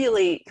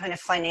really kind of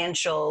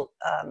financial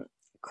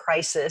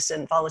crisis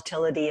and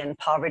volatility, and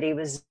poverty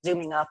was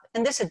zooming up.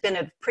 And this had been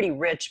a pretty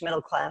rich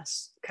middle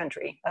class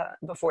country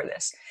before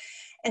this.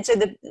 And so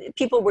the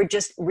people were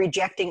just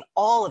rejecting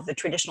all of the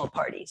traditional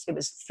parties. It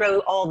was throw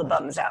all the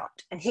bums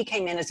out. And he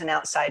came in as an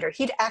outsider.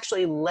 He'd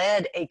actually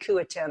led a coup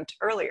attempt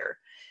earlier.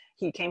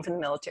 He came from the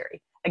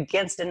military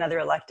against another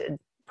elected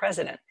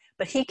president.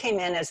 But he came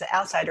in as the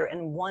outsider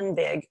and won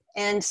big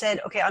and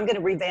said, okay, I'm going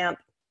to revamp,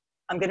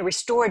 I'm going to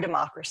restore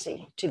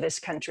democracy to this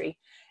country.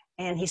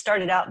 And he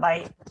started out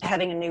by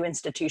having a new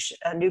institution,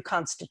 a new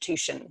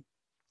constitution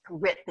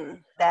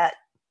written that,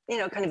 you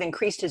know, kind of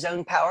increased his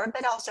own power,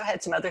 but also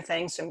had some other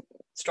things, some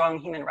strong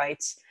human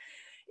rights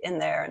in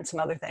there and some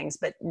other things,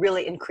 but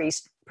really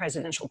increased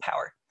presidential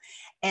power.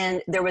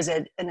 And there was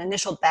an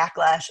initial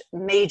backlash,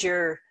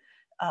 major,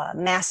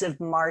 massive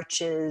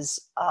marches,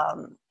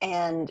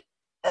 and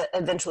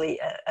eventually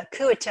a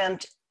coup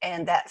attempt,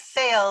 and that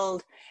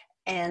failed.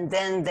 And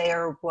then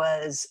there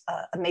was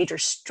a major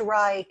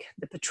strike.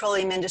 The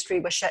petroleum industry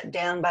was shut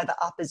down by the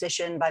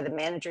opposition, by the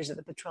managers of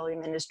the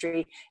petroleum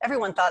industry.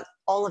 Everyone thought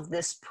all of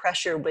this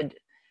pressure would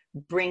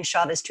bring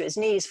Chavez to his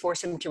knees,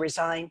 force him to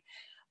resign,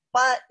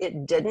 but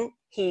it didn't.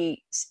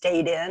 He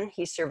stayed in,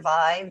 he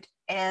survived.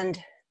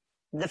 And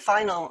the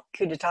final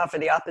coup d'etat for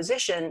the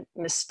opposition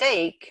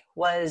mistake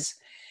was,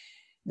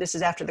 this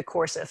is after the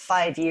course of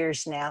 5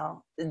 years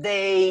now,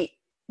 they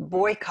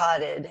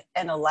boycotted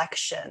an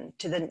election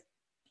to the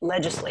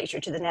legislature,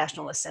 to the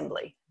National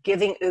Assembly,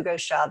 giving Hugo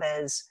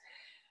Chavez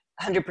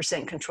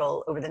 100%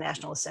 control over the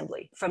National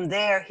Assembly. From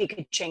there, he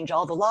could change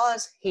all the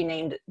laws. He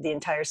named the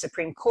entire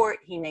Supreme Court.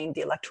 He named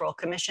the Electoral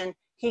Commission.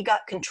 He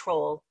got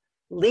control,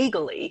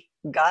 legally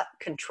got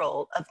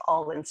control of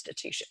all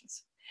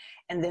institutions,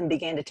 and then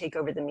began to take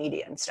over the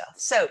media and stuff.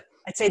 So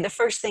I'd say the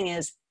first thing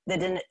is that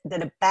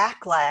that a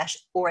backlash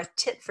or a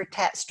tit for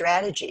tat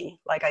strategy,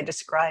 like I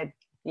described,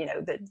 you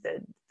know,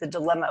 the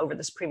dilemma over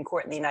the Supreme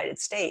Court in the United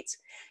States,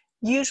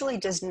 usually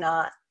does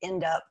not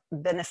end up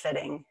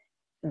benefiting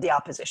the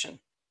opposition.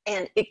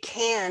 And it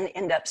can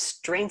end up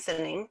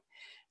strengthening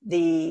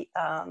the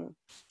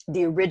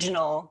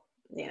original,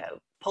 you know,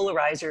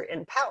 polarizer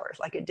in power,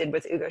 like it did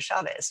with Hugo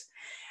Chavez.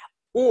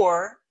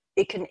 Or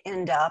it can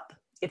end up,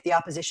 if the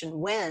opposition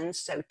wins,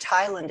 so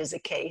Thailand is a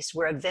case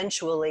where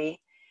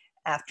eventually,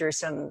 after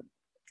some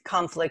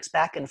conflicts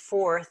back and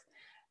forth,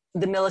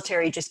 the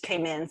military just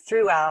came in,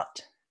 threw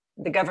out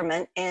the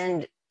government,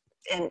 and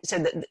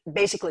so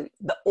basically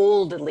the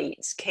old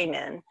elites came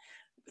in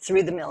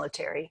through the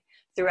military,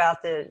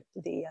 throughout the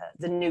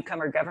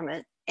newcomer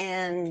government,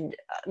 and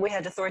we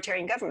had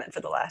authoritarian government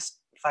for the last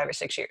 5 or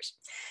 6 years.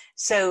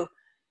 So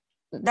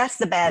that's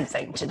the bad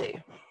thing to do.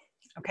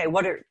 Okay,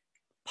 what are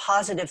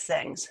positive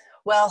things?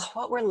 Well,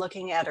 what we're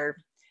looking at are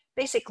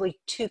basically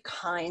two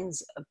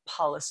kinds of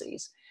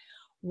policies.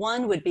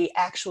 One would be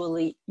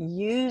actually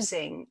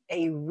using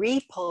a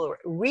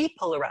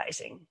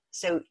repolarizing,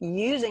 so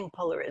using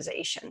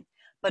polarization,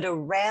 but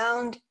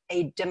around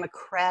a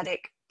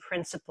democratic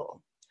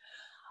principle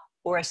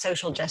or a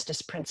social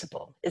justice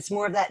principle. It's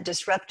more of that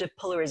disruptive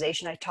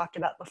polarization I talked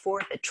about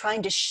before, but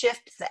trying to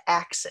shift the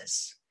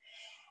axis.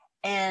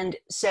 And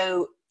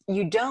so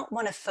you don't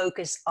want to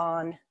focus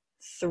on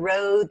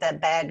throw the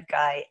bad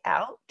guy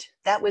out.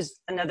 That was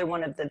another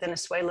one of the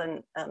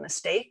Venezuelan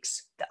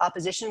mistakes. The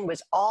opposition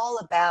was all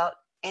about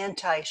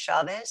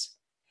anti-Chavez.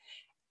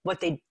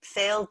 What they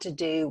failed to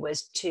do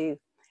was to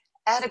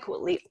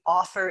adequately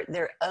offer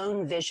their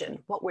own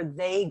vision. What were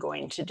they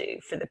going to do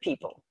for the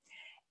people?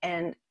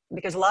 And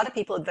because a lot of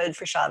people had voted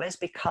for Chavez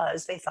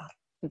because they thought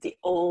the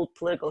old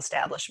political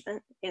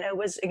establishment, you know,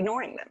 was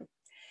ignoring them.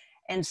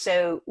 And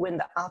so when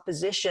the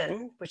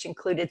opposition, which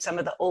included some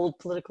of the old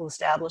political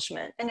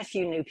establishment and a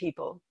few new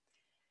people,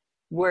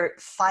 were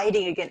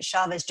fighting against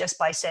Chavez just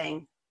by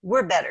saying,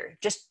 we're better,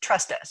 just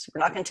trust us. We're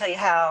not going to tell you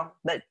how,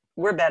 but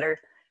we're better.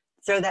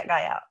 Throw that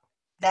guy out.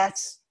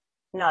 That's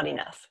not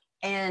enough.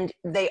 And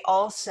they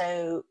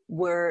also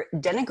were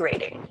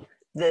denigrating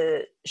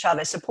the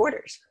Chavez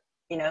supporters,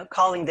 you know,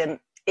 calling them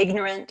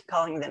ignorant,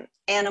 calling them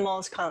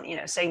animals,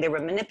 saying they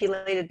were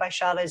manipulated by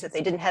Chavez, that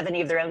they didn't have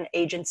any of their own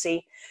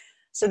agency.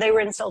 So they were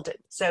insulted.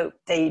 So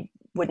they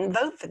wouldn't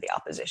vote for the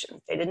opposition.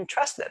 They didn't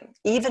trust them,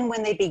 even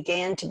when they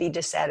began to be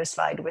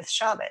dissatisfied with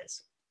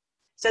Chavez.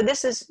 So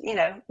this is, you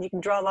know, you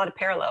can draw a lot of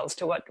parallels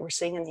to what we're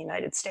seeing in the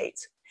United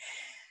States.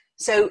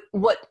 So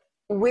what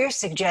we're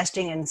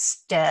suggesting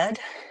instead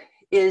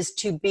is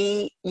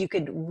you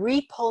could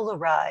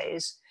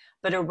repolarize,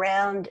 but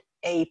around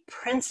a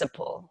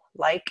principle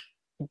like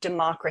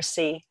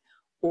democracy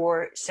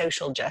or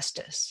social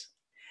justice.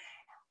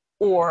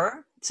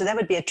 Or, so that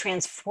would be a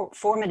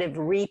transformative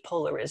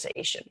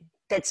repolarization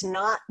that's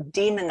not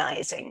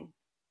demonizing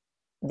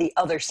the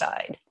other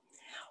side.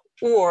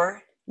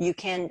 Or you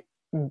can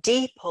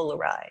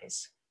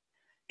depolarize,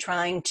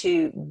 trying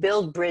to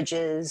build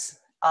bridges,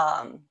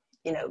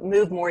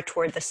 move more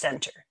toward the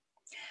center.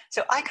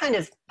 So I kind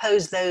of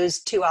pose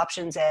those two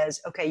options as,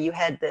 okay, you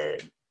had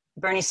the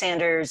Bernie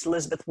Sanders,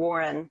 Elizabeth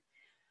Warren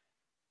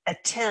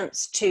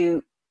attempts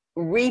to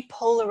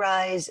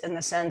repolarize in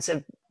the sense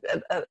of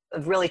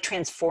really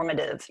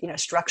transformative,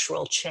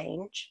 structural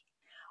change,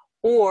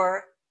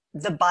 or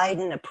the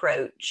Biden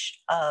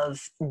approach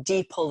of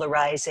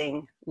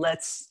depolarizing,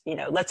 let's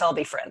all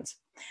be friends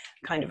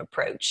kind of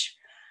approach.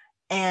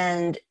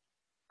 And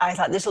I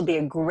thought this will be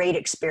a great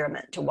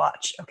experiment to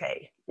watch.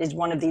 Okay, is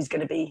one of these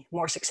going to be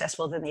more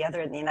successful than the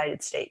other in the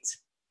United States?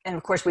 And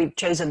of course, we've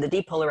chosen the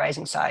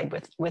depolarizing side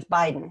with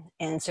Biden.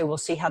 And so we'll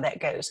see how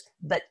that goes.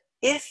 But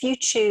if you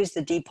choose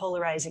the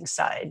depolarizing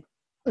side,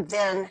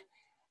 then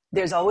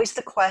there's always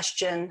the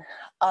question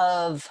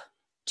of,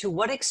 to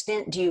what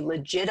extent do you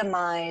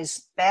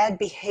legitimize bad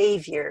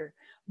behavior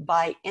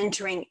by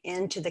entering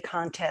into the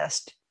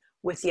contest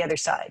with the other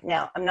side?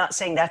 Now, I'm not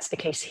saying that's the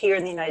case here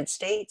in the United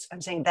States.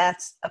 I'm saying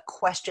that's a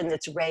question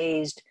that's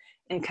raised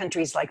in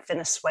countries like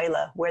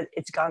Venezuela, where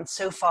it's gone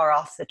so far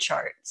off the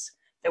charts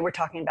that we're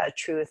talking about a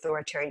true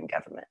authoritarian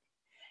government.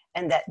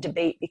 And that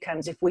debate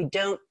becomes, if we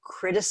don't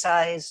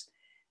criticize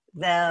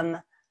them,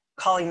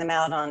 calling them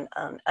out on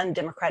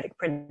undemocratic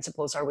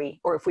principles,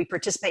 or if we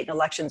participate in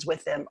elections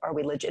with them, are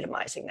we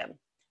legitimizing them?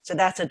 So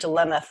that's a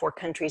dilemma for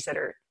countries that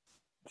are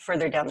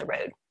further down the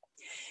road.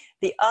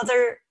 The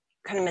other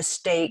kind of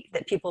mistake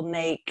that people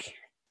make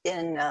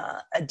in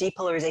a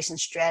depolarization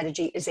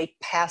strategy is a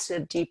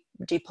passive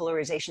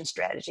depolarization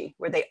strategy,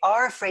 where they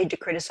are afraid to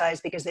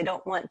criticize because they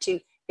don't want to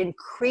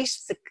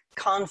increase the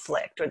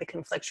conflict or the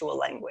conflictual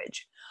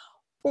language,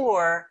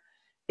 or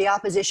the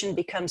opposition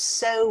becomes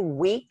so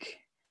weak,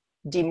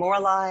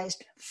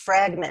 demoralized,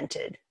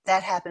 fragmented.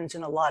 That happens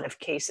in a lot of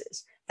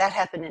cases. That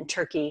happened in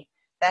Turkey,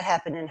 that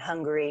happened in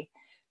Hungary,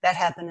 that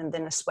happened in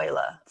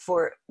Venezuela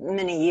for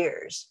many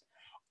years.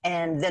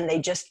 And then they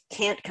just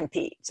can't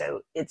compete.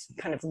 So it's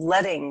kind of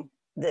letting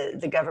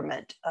the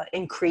government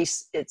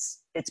increase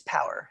its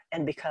power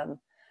and become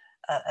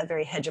a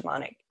very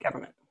hegemonic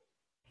government.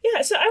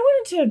 Yeah, so I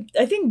wanted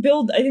to, I think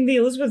the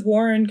Elizabeth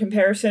Warren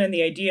comparison and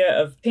the idea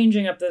of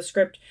changing up the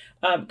script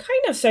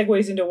kind of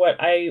segues into what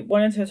I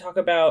wanted to talk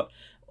about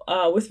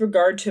with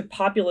regard to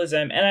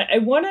populism. And I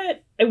want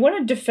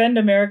to defend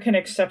American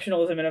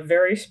exceptionalism in a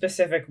very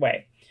specific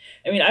way.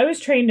 I mean, I was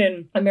trained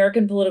in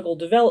American political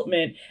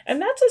development, and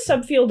that's a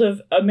subfield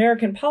of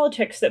American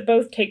politics that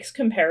both takes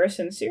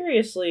comparison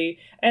seriously,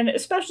 and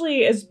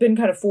especially has been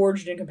kind of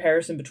forged in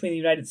comparison between the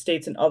United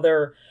States and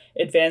other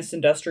advanced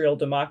industrial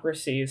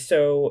democracies.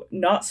 So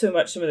not so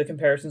much some of the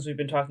comparisons we've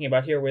been talking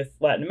about here with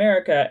Latin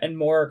America, and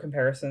more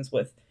comparisons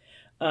with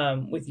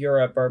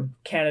Europe or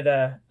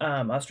Canada,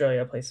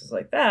 Australia, places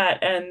like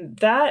that. And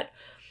that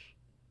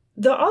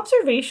the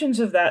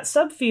observations of that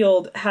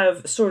subfield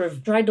have sort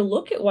of tried to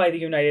look at why the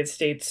United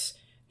States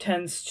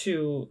tends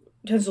to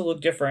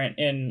look different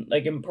in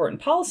like important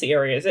policy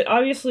areas. It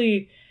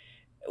obviously,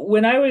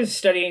 when I was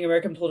studying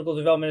American political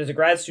development as a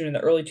grad student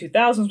in the early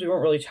 2000s, we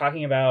weren't really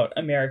talking about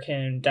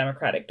American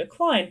democratic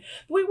decline.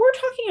 But we were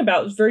talking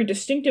about very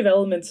distinctive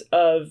elements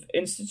of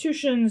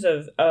institutions,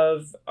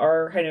 of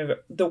our kind of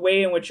the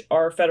way in which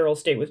our federal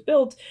state was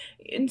built.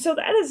 And so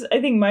that is, I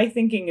think my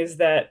thinking is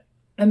that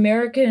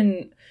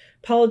American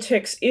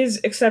politics is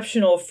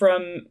exceptional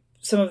from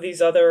some of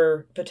these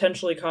other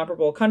potentially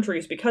comparable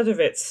countries because of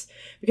its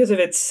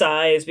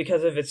size,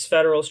 because of its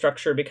federal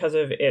structure, because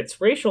of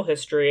its racial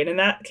history. And in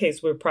that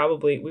case, we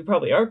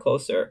probably are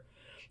closer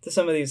to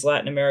some of these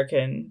Latin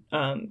American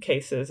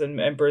cases,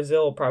 and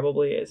Brazil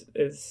probably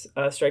is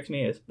strikes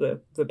me as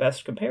the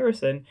best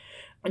comparison,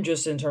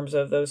 just in terms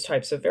of those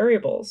types of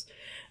variables.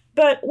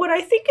 But what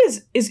I think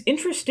is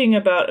interesting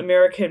about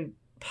American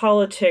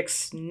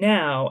politics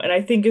now, and I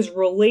think is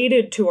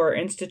related to our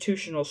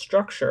institutional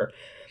structure,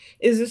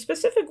 is a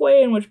specific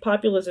way in which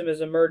populism has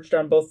emerged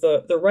on both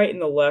the right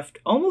and the left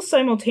almost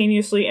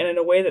simultaneously, and in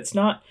a way that's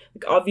not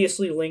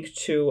obviously linked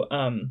to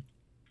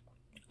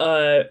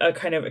a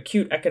kind of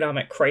acute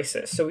economic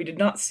crisis. So we did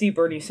not see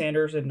Bernie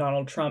Sanders and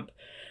Donald Trump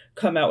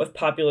come out with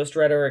populist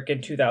rhetoric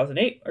in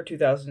 2008 or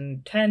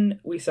 2010.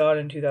 We saw it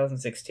in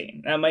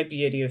 2016. That might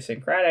be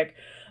idiosyncratic,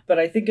 but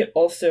I think it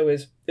also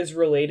is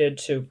related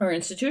to our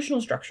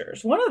institutional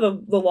structures. One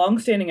of the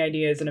longstanding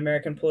ideas in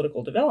American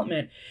political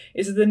development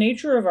is that the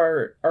nature of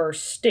our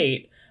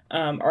state,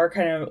 our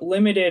kind of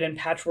limited and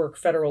patchwork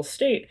federal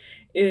state,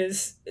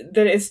 is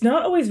that it's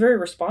not always very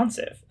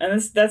responsive. And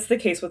that's the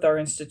case with our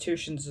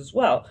institutions as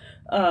well.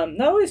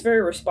 Not always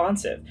very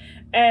responsive.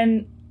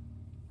 And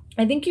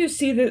I think you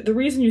see the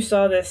reason you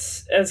saw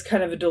this as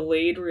kind of a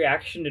delayed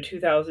reaction to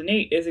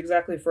 2008 is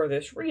exactly for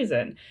this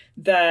reason,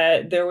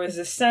 that there was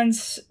a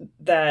sense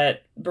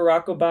that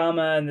Barack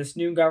Obama and this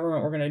new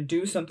government were going to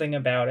do something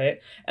about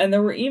it. And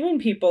there were even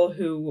people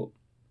who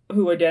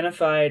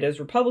identified as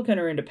Republican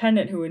or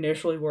independent who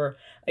initially were,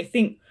 I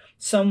think,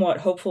 somewhat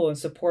hopeful and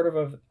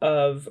supportive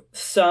of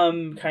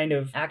some kind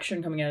of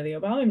action coming out of the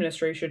Obama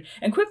administration.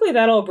 And quickly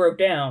that all broke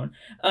down.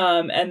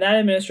 And that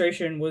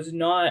administration was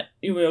not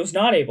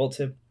able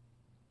to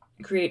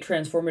create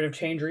transformative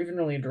change or even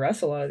really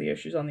address a lot of the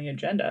issues on the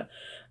agenda.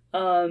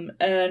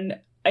 And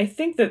I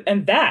think that,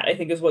 and that I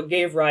think is what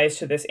gave rise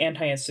to this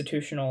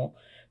anti-institutional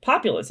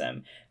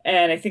populism.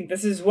 And I think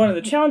this is one of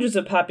the challenges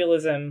of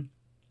populism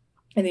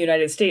in the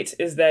United States,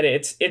 is that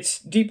it's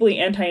deeply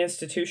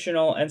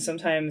anti-institutional, and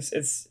sometimes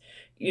it's,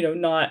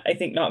 not, I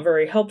think, not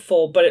very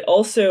helpful, but it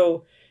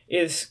also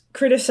is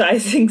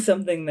criticizing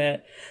something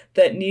that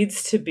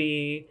needs to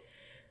be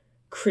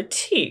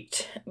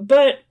critiqued.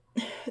 But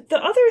the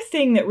other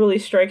thing that really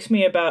strikes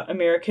me about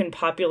American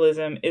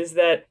populism is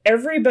that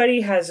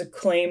everybody has a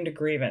claimed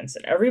grievance,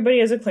 and everybody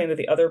has a claim that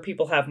the other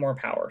people have more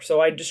power.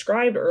 So I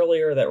described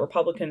earlier that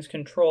Republicans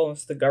control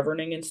the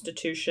governing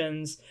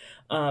institutions.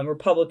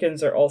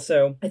 Republicans are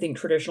also, I think,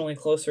 traditionally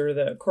closer to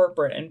the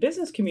corporate and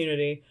business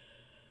community.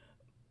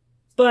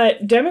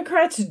 But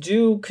Democrats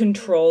do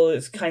control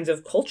these kinds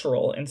of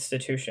cultural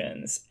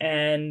institutions.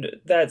 And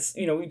that's,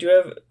 we do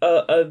have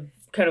a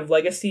kind of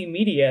legacy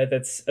media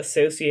that's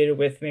associated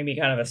with maybe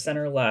kind of a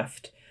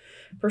center-left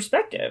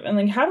perspective.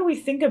 And how do we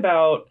think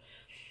about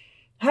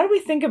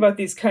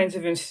these kinds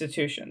of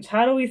institutions?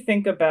 How do we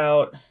think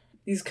about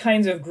these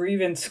kinds of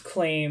grievance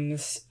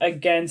claims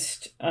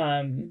against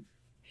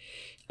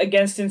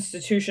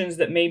institutions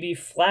that may be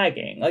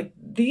flagging?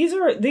 These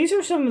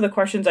are some of the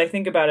questions I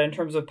think about in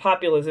terms of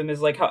populism,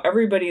 is how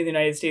everybody in the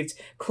United States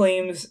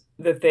claims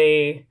that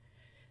they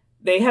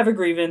have a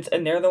grievance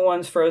and they're the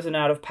ones frozen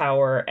out of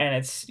power, and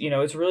it's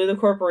really the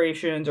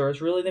corporations or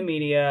it's really the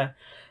media.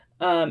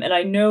 And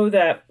I know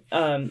that,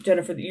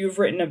 Jennifer, that you've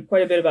written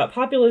quite a bit about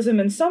populism,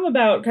 and some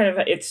about kind of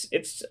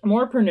its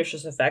more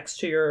pernicious effects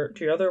to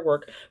your other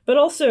work, but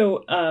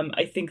also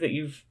I think that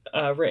you've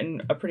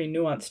written a pretty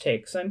nuanced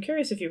take. So I'm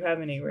curious if you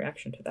have any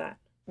reaction to that.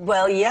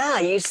 Well,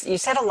 yeah, you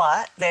said a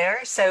lot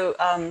there. So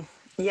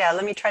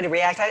let me try to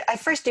react. I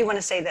first do want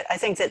to say that I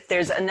think that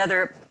there's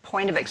another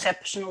point of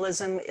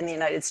exceptionalism in the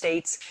United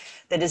States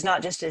that is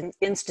not just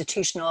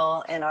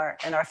institutional in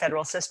our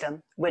federal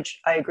system, which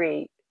I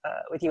agree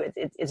with you.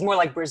 It's more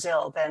like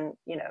Brazil than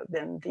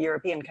the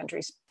European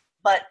countries,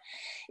 but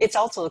it's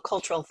also a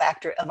cultural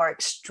factor of our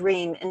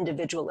extreme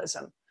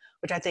individualism,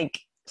 which I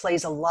think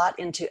plays a lot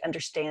into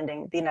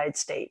understanding the United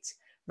States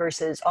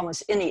versus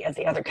almost any of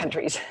the other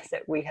countries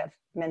that we have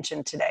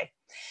mentioned today.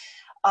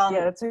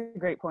 Yeah, that's a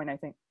great point, I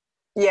think.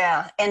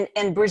 Yeah,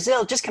 and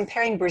Brazil, just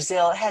comparing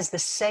Brazil, has the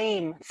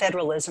same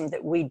federalism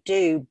that we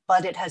do,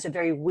 but it has a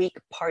very weak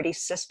party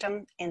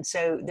system, and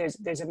so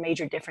there's a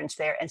major difference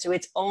there. And so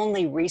it's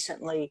only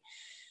recently,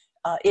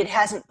 it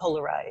hasn't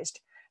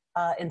polarized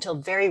until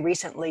very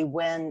recently,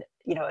 when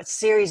a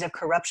series of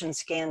corruption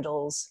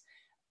scandals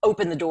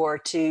opened the door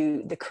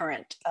to the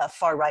current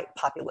far-right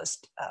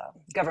populist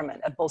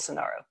government of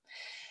Bolsonaro.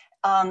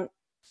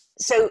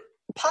 So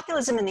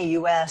populism in the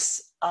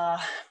U.S.,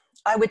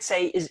 I would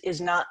say, is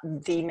not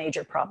the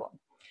major problem.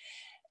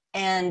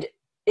 And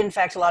in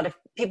fact, a lot of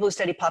people who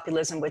study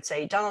populism would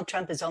say Donald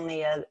Trump is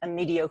only a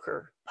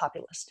mediocre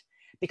populist,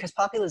 because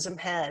populism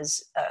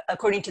has,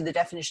 according to the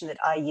definition that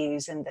I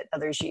use and that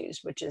others use,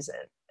 which is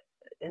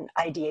an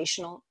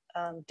ideational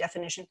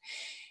definition,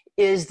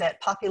 is that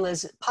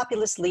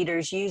populist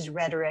leaders use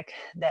rhetoric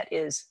that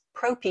is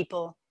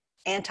pro-people,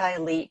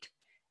 anti-elite,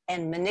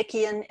 and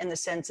Manichaean, in the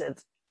sense of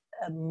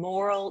a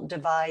moral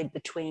divide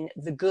between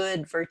the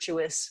good,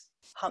 virtuous,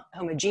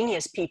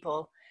 homogeneous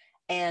people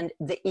and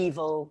the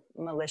evil,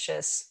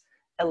 malicious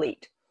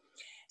elite.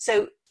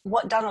 So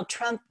what Donald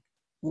Trump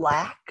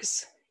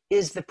lacks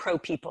is the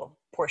pro-people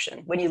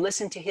portion. When you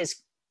listen to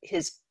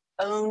his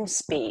own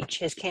speech,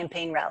 his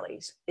campaign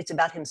rallies, it's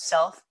about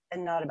himself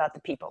and not about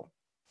the people.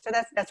 So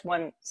that's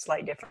one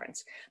slight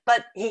difference.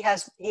 But he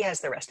has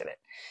the rest of it.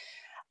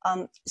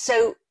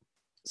 So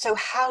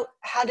how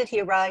did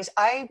he arise?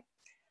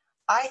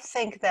 I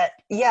think that,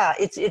 yeah,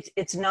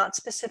 it's not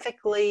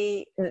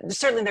specifically,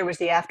 certainly there was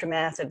the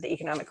aftermath of the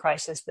economic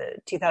crisis, the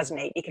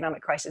 2008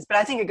 economic crisis, but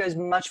I think it goes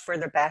much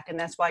further back, and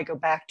that's why I go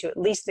back to at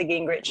least the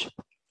Gingrich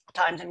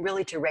times and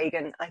really to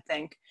Reagan, I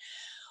think,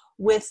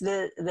 with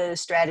the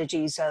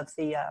strategies of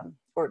the,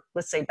 or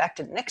let's say back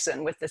to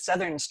Nixon with the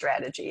Southern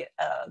strategy,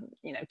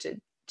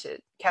 to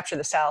capture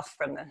the South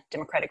from the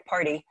Democratic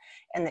Party,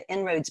 and the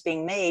inroads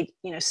being made,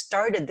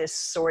 started this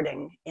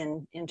sorting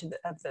into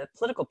the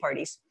political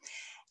parties.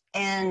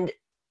 And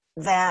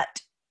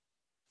that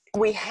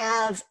we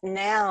have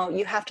now,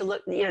 you have to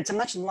look, it's a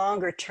much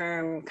longer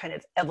term kind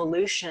of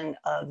evolution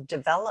of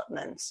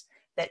developments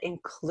that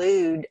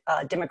include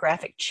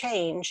demographic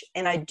change.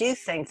 And I do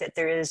think that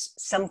there is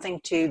something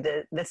to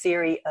the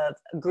theory of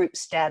group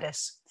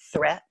status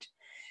threat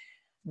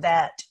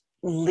that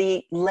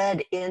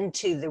led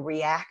into the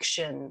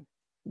reaction,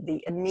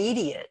 the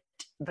immediate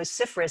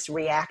vociferous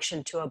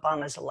reaction to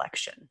Obama's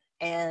election.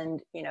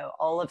 And,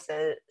 all of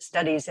the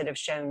studies that have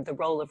shown the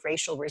role of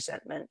racial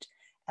resentment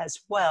as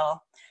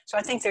well. So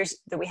I think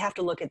that we have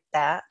to look at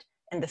that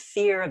and the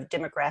fear of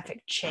demographic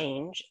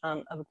change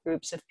of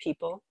groups of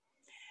people.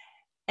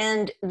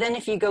 And then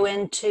if you go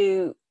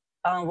into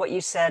what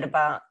you said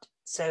about,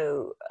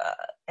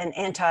 an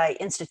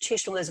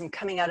anti-institutionalism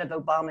coming out of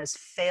Obama's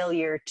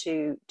failure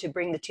to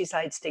bring the two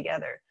sides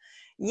together.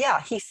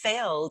 Yeah, he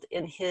failed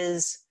in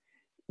his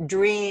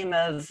dream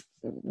of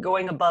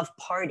going above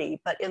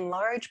party, but in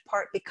large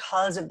part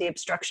because of the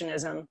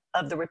obstructionism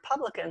of the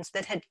Republicans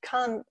that had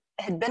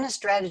been a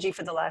strategy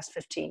for the last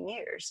 15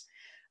 years.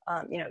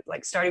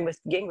 Like starting with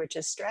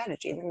Gingrich's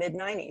strategy in the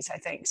mid-90s, I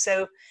think.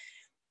 So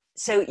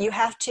you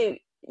have to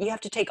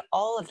take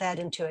all of that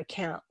into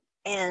account.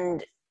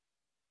 And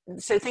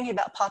so thinking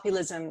about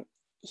populism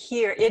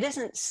here, it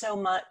isn't so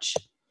much,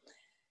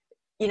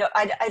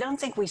 I don't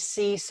think we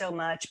see so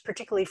much,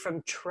 particularly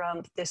from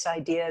Trump, this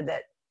idea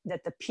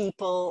that the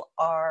people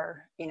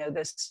are,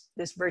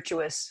 this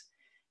virtuous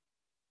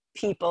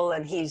people,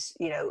 and he's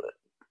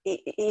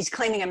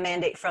claiming a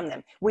mandate from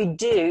them. We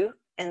do,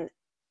 and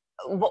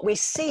what we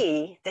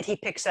see that he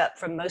picks up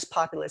from most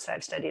populists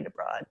I've studied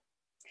abroad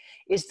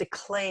is the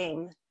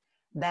claim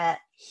that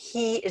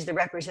he is the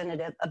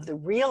representative of the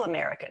real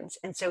Americans.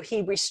 And so he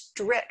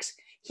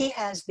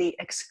has the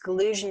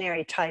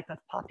exclusionary type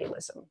of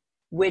populism,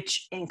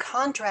 which in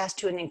contrast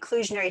to an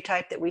inclusionary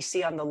type that we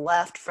see on the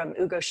left from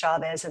Hugo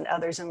Chavez and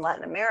others in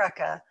Latin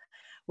America,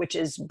 which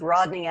is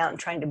broadening out and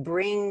trying to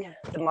bring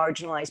the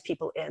marginalized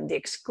people in, the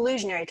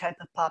exclusionary type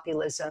of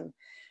populism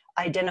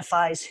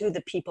identifies who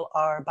the people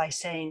are by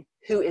saying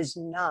who is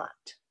not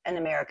an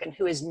American,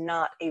 who is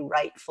not a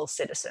rightful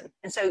citizen.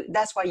 And so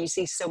that's why you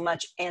see so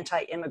much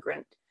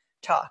anti-immigrant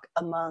talk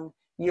among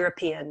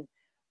European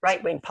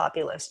right-wing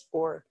populists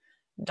or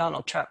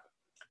Donald Trump.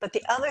 But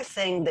the other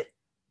thing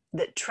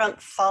that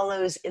Trump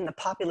follows in the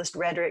populist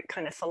rhetoric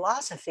kind of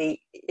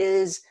philosophy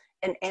is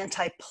an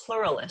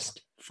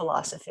anti-pluralist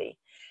philosophy,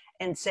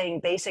 and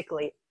saying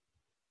basically,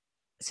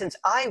 since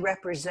I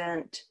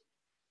represent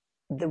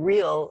the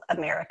real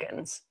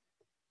Americans,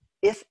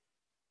 if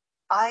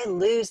I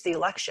lose the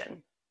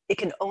election, it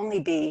can only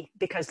be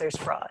because there's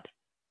fraud.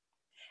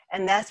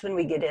 And that's when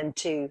we get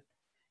into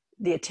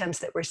the attempts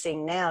that we're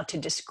seeing now to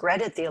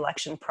discredit the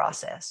election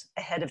process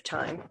ahead of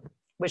time,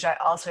 which I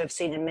also have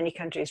seen in many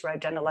countries where I've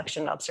done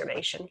election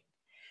observation,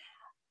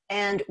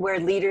 and where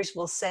leaders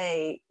will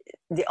say,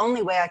 the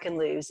only way I can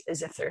lose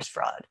is if there's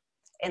fraud,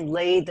 and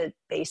lay the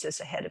basis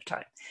ahead of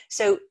time.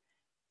 So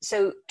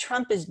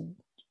Trump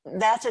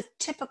that's a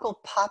typical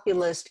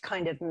populist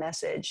kind of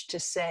message, to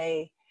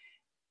say,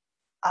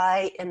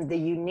 I am the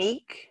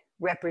unique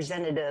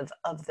representative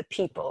of the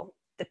people.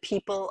 The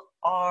people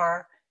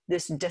are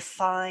this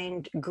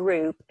defined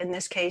group. In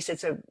this case,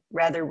 it's a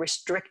rather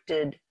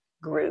restricted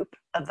group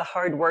of the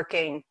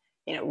hardworking,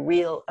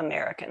 real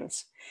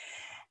Americans.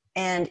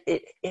 And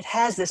it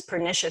has this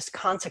pernicious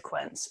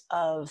consequence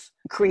of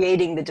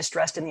creating the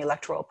distrust in the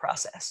electoral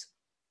process.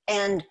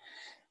 And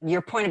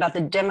your point about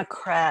the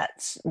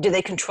Democrats, do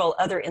they control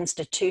other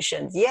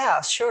institutions? Yeah,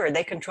 sure.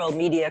 They control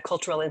media,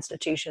 cultural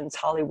institutions,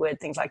 Hollywood,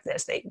 things like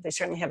this. They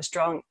certainly have a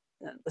strong,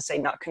 let's say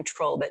not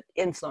control, but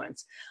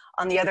influence.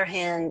 On the other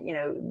hand,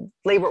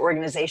 labor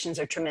organizations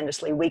are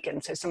tremendously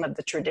weakened. So some of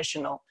the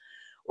traditional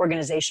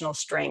organizational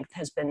strength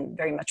has been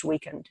very much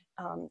weakened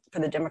for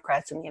the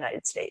Democrats in the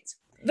United States.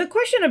 The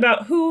question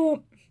about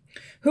who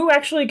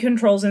actually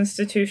controls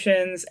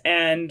institutions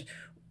and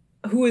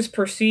who is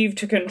perceived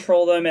to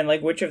control them, and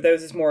like which of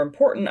those is more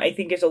important, I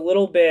think is a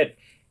little bit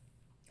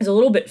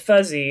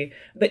fuzzy.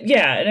 But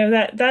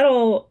yeah, that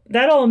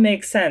all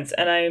makes sense.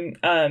 And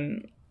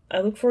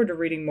I look forward to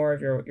reading more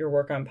of your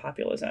work on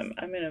populism.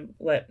 I'm going to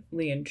let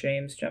Lee and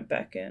James jump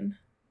back in.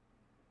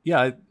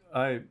 Yeah,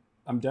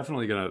 I'm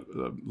definitely going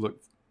to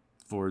look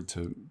forward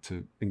to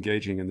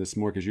engaging in this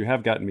more, because you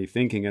have gotten me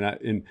thinking.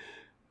 And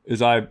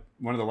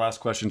one of the last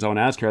questions I want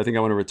to ask her, I think I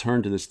want to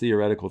return to this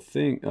theoretical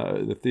thing,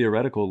 the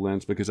theoretical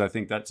lens, because I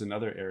think that's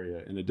another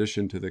area, in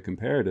addition to the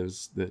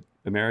comparatives, that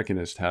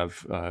Americanists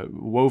have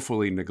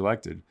woefully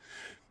neglected,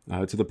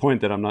 to the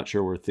point that I'm not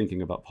sure we're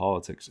thinking about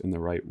politics in the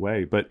right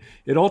way. But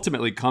it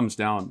ultimately comes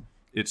down,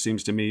 it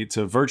seems to me,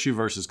 to virtue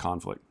versus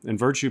conflict. And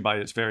virtue, by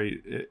its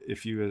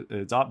if you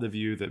adopt the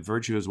view that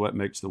virtue is what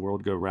makes the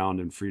world go round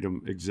and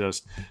freedom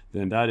exist,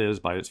 then that is,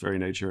 by its very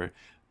nature,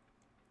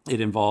 it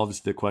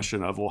involves the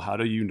question of, well, how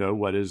do you know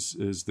what is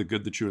the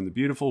good, the true, and the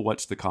beautiful?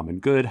 What's the common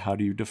good? How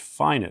do you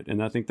define it?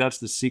 And I think that's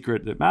the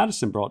secret that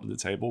Madison brought to the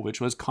table,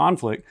 which was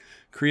conflict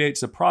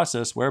creates a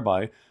process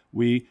whereby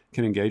we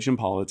can engage in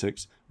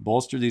politics,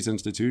 bolster these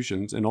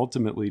institutions, and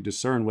ultimately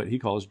discern what he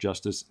calls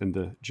justice and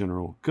the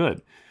general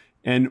good.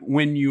 And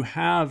when you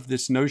have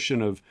this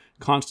notion of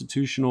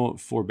constitutional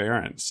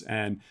forbearance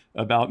and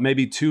about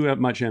maybe too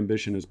much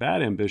ambition is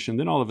bad ambition,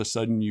 then all of a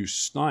sudden you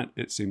stunt,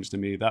 it seems to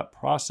me, that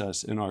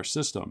process in our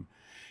system.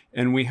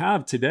 And we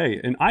have today,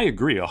 and I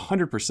agree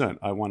 100%,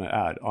 I want to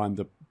add, on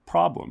the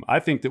problem. I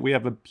think that we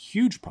have a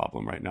huge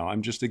problem right now.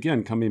 I'm just,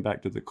 again, coming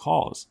back to the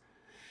cause.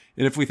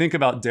 And if we think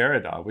about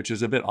Derrida, which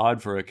is a bit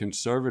odd for a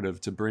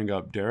conservative to bring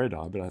up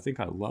Derrida, but I think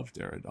I love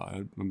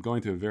Derrida. I'm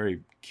going through a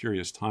very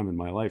curious time in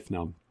my life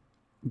now.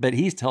 But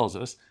he tells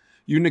us,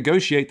 you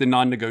negotiate the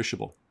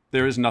non-negotiable.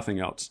 There is nothing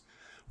else.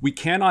 We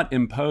cannot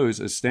impose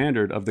a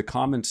standard of the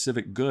common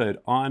civic good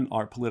on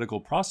our political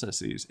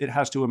processes. It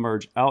has to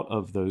emerge out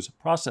of those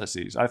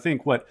processes. I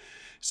think what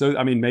So,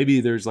 I mean,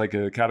 maybe there's like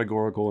a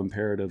categorical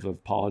imperative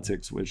of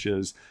politics, which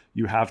is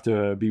you have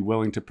to be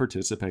willing to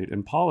participate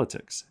in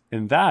politics.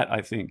 And that,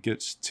 I think,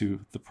 gets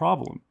to the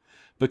problem.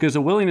 Because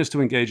a willingness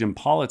to engage in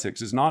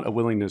politics is not a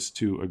willingness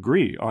to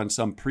agree on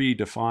some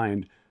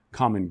predefined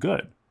common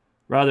good.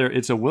 Rather,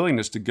 it's a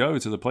willingness to go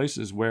to the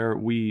places where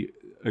we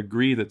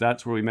agree that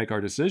that's where we make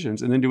our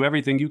decisions, and then do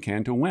everything you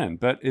can to win.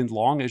 But as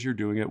long as you're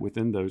doing it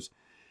within those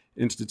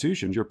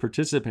institutions, you're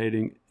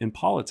participating in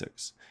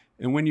politics.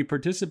 And when you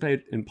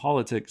participate in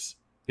politics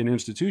in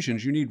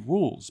institutions, you need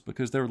rules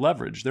because they're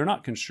leveraged. They're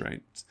not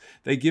constraints.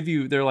 They give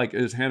you, they're like,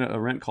 as Hannah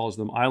Arendt calls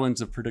them,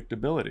 islands of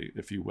predictability,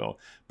 if you will.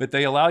 But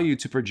they allow you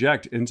to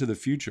project into the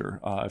future.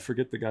 I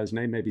forget the guy's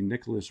name, maybe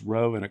Nicholas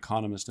Rowe, an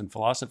economist and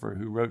philosopher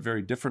who wrote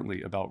very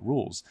differently about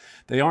rules.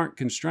 They aren't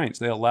constraints.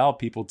 They allow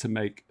people to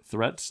make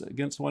threats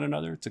against one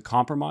another, to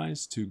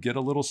compromise, to get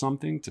a little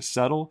something, to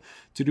settle,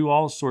 to do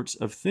all sorts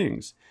of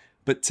things.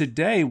 But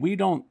today, we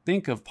don't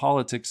think of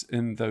politics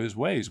in those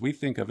ways. We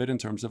think of it in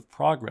terms of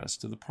progress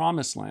to the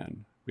promised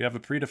land. We have a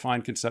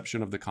predefined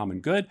conception of the common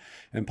good,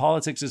 and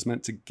politics is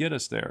meant to get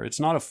us there. It's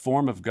not a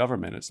form of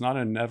government. It's not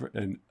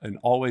an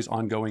always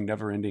ongoing,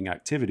 never-ending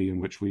activity in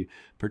which we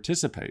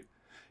participate.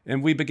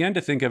 And we begin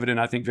to think of it in,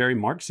 I think, very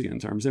Marxian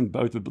terms in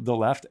both the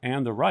left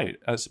and the right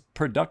as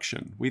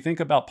production. We think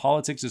about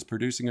politics as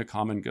producing a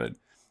common good.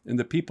 And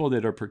the people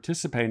that are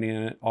participating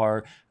in it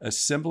are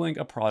assembling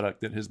a product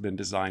that has been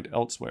designed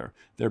elsewhere.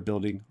 They're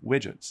building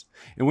widgets.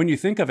 And when you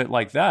think of it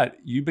like that,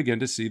 you begin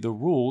to see the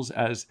rules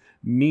as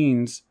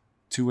means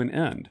to an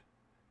end.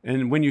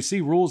 And when you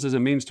see rules as a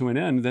means to an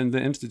end, then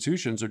the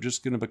institutions are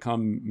just going to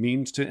become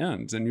means to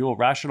ends, and you'll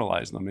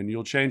rationalize them and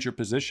you'll change your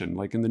position,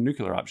 like in the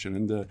nuclear option,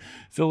 in the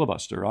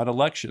filibuster, on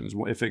elections.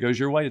 If it goes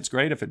your way, it's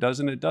great. If it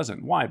doesn't, it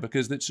doesn't. Why?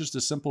 Because it's just a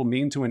simple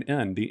mean to an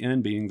end, the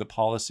end being the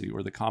policy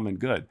or the common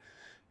good.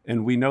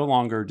 And we no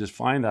longer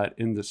define that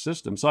in the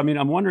system. So, I mean,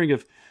 I'm wondering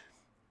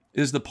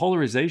is the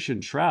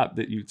polarization trap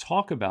that you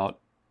talk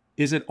about,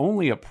 is it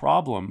only a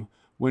problem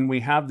when we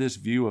have this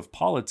view of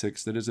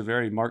politics that is a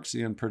very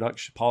Marxian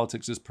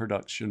politics is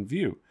production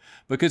view?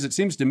 Because it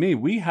seems to me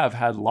we have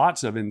had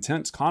lots of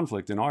intense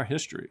conflict in our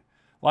history,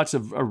 lots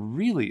of a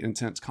really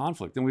intense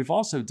conflict. And we've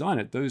also done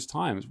at those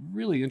times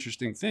really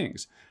interesting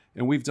things.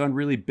 And we've done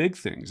really big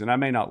things. And I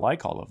may not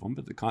like all of them,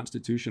 but the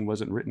Constitution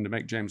wasn't written to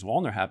make James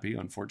Wallner happy,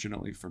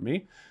 unfortunately for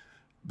me.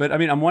 But I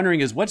mean, I'm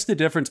wondering what's the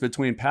difference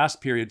between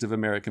past periods of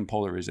American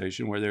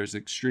polarization where there's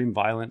extreme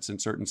violence in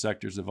certain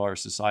sectors of our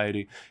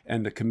society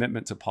and the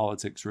commitment to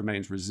politics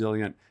remains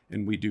resilient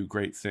and we do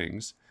great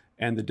things,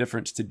 and the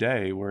difference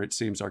today where it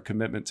seems our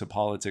commitment to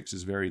politics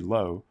is very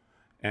low,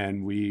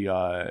 and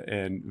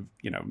I'm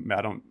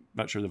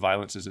not sure the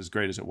violence is as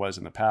great as it was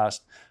in the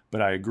past,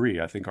 but I agree.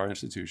 I think our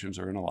institutions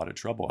are in a lot of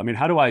trouble. I mean,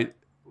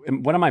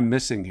 what am I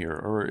missing here?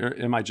 Or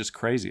am I just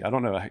crazy? I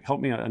don't know.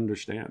 Help me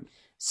understand.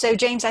 So,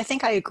 James, I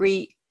think I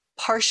agree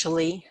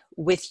partially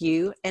with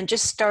you. And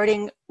just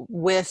starting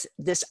with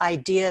this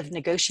idea of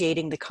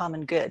negotiating the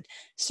common good,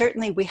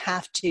 certainly we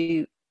have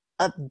to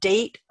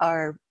update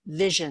our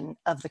vision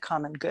of the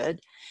common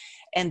good.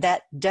 And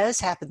that does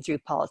happen through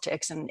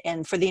politics.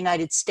 And for the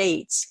United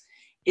States,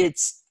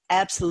 it's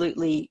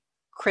absolutely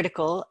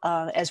critical,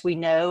 as we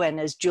know, and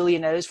as Julia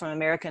knows from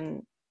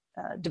American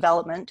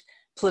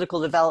political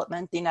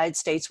development, the United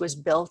States was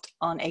built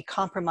on a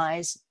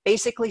compromise,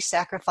 basically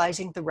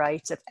sacrificing the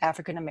rights of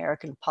African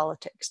American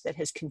politics that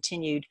has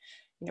continued,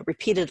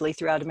 repeatedly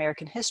throughout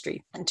American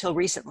history until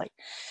recently.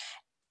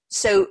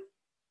 So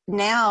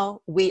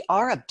now we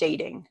are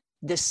updating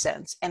this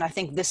sense, and I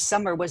think this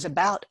summer was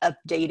about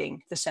updating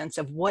the sense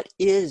of what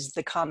is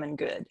the common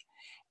good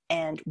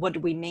and what do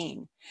we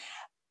mean.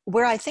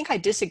 Where I think I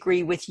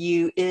disagree with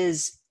you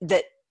is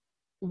that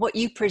what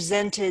you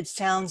presented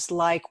sounds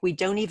like we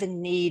don't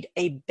even need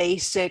a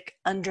basic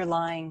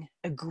underlying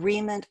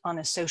agreement on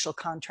a social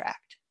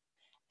contract.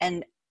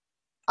 And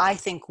I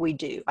think we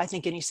do. I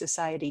think any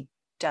society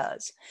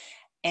does.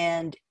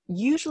 And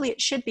usually it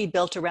should be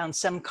built around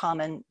some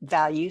common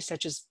value,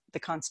 such as the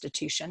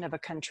Constitution of a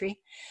country.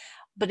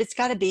 But it's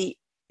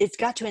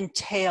got to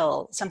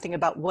entail something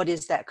about what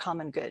is that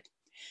common good.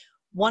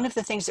 One of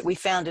the things that we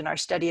found in our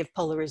study of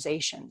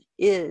polarization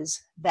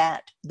is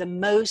that the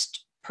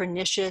most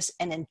pernicious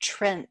and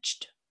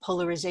entrenched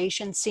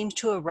polarization seems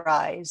to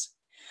arise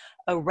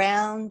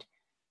around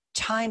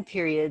time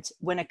periods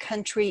when a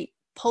country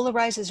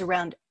polarizes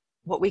around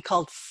what we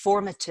call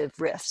formative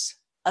rifts,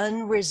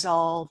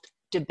 unresolved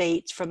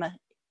debates from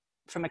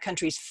a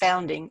country's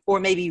founding or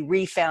maybe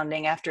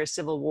refounding after a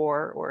civil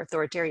war or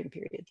authoritarian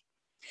period,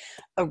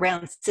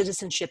 around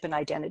citizenship and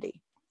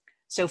identity.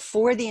 So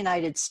for the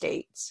United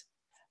States,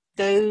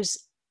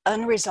 those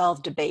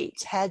unresolved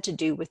debates had to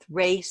do with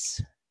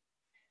race,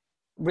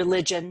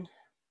 religion,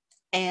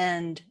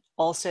 and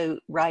also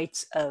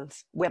rights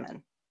of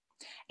women.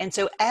 And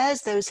so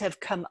as those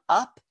have come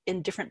up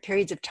in different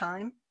periods of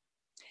time,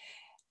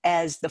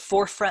 as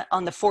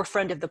on the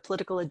forefront of the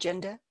political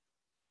agenda,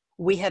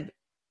 we have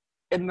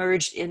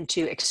emerged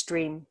into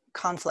extreme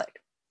conflict.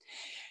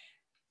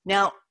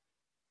 Now,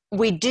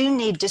 We do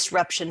need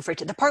disruption for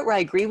the part where I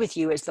agree with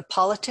you is the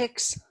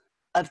politics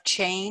of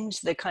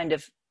change, the kind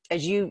of,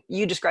 as you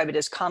describe it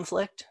as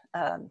conflict,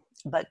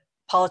 but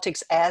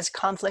politics as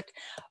conflict.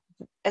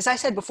 As I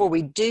said before,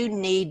 we do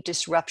need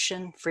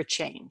disruption for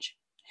change.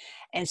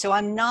 And so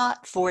I'm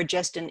not for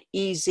just an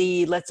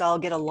easy, let's all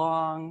get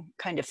along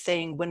kind of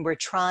thing when we're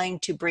trying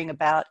to bring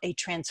about a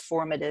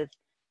transformative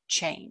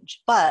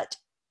change. But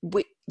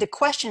the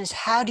question is,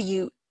 how do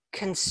you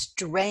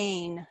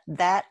constrain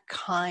that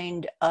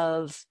kind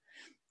of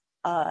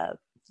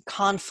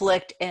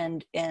conflict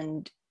and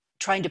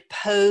trying to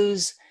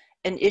pose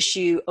an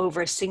issue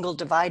over a single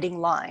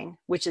dividing line,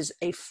 which is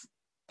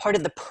part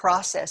of the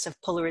process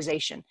of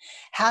polarization?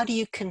 How do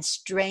you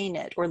constrain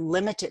it or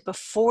limit it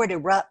before it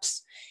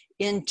erupts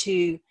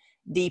into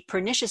the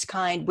pernicious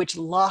kind, which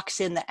locks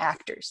in the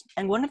actors?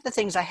 And one of the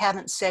things I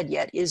haven't said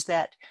yet is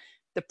that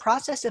the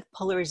process of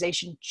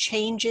polarization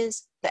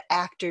changes the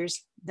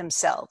actors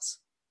themselves.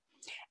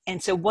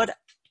 And so what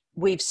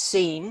we've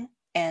seen,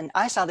 and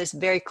I saw this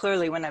very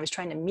clearly when I was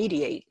trying to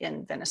mediate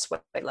in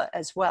Venezuela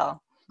as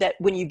well, that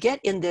when you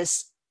get in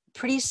this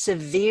pretty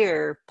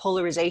severe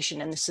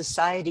polarization and the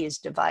society is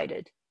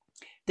divided,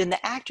 then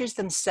the actors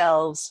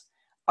themselves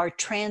are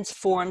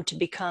transformed to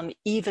become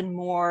even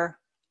more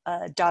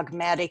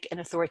dogmatic and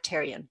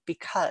authoritarian,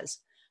 because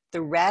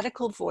the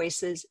radical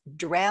voices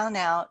drown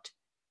out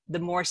the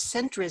more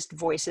centrist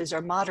voices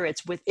or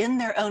moderates within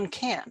their own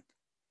camp.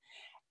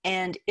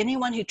 And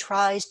anyone who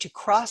tries to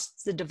cross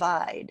the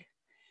divide,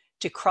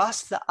 to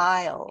cross the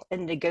aisle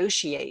and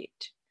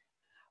negotiate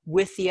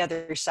with the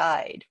other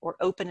side or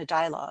open a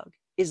dialogue,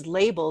 is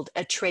labeled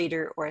a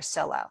traitor or a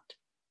sellout.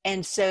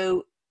 And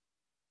so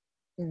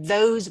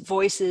those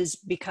voices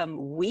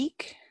become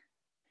weak,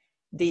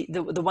 the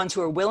ones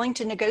who are willing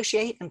to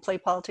negotiate and play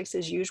politics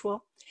as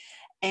usual,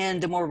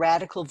 and the more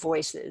radical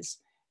voices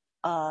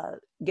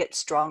get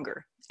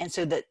stronger. And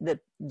so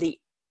the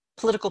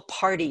political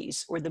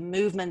parties or the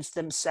movements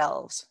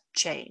themselves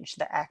change,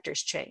 the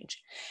actors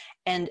change.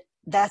 And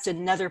that's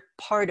another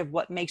part of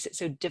what makes it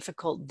so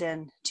difficult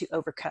then to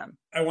overcome.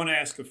 I want to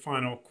ask a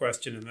final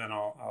question, and then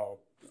I'll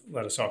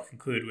let us all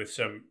conclude with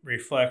some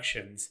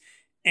reflections.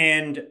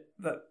 And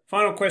the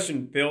final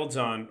question builds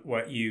on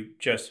what you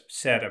just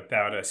said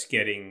about us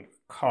getting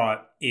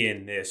caught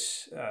in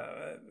this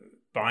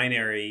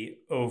binary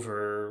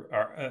over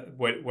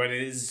what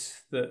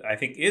is I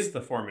think is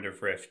the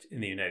formative rift in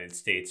the United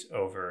States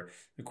over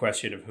the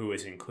question of who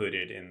is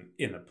included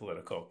in the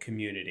political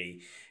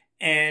community.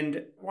 And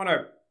I want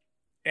to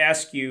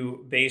ask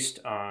you, based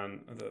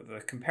on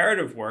the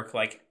comparative work,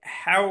 like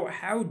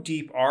how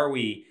deep are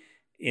we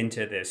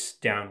into this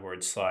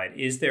downward slide?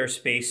 Is there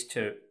space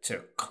to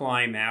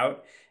climb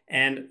out?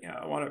 And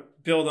I want to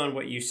build on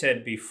what you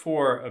said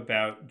before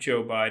about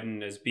Joe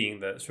Biden as being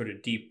the sort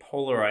of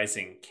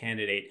depolarizing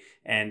candidate.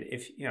 And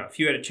if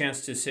you had a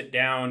chance to sit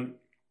down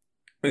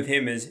with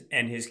him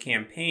and his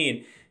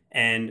campaign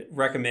and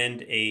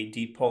recommend a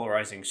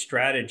depolarizing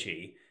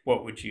strategy,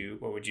 what would you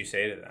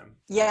say to them?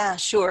 Yeah,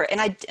 sure. And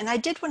I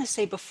did want to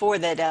say before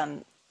that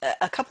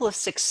a couple of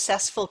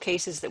successful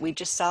cases that we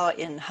just saw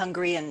in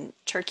Hungary and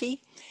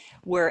Turkey,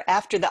 where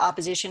after the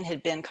opposition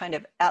had been kind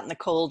of out in the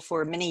cold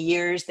for many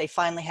years, they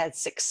finally had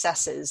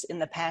successes in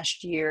the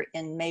past year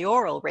in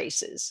mayoral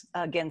races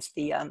against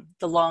the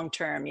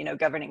long-term,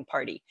 governing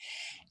party.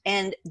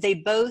 And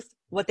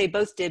what they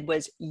both did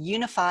was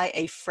unify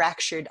a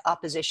fractured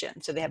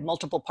opposition. So they have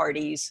multiple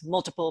parties,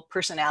 multiple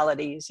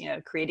personalities,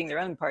 creating their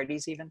own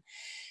parties even.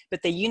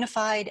 But they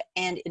unified,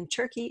 and in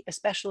Turkey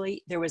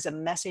especially, there was a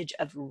message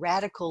of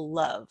radical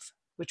love,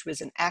 which was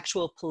an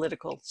actual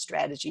political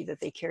strategy that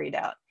they carried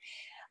out.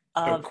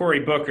 So Cory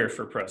Booker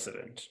for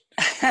president.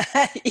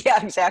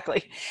 Yeah,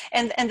 exactly.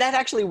 And that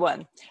actually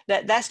won.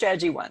 That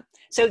strategy won.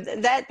 So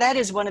that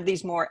is one of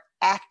these more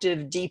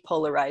active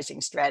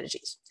depolarizing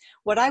strategies.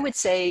 What I would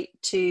say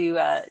to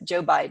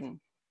Joe Biden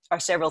are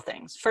several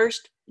things.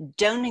 First,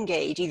 don't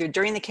engage, either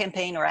during the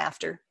campaign or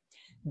after.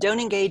 Don't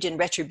engage in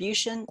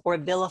retribution or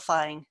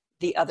vilifying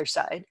the other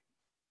side.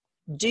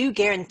 Do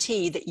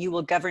guarantee that you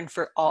will govern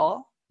for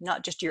all,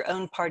 not just your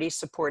own party's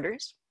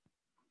supporters.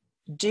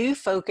 Do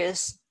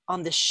focus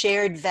on the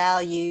shared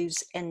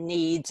values and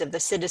needs of the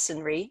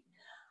citizenry.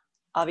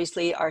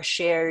 Obviously, our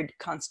shared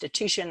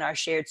constitution, our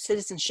shared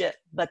citizenship,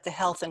 but the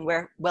health and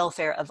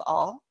welfare of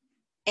all.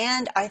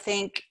 And I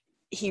think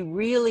he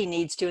really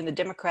needs to, and the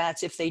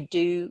Democrats, if they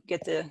do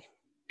get the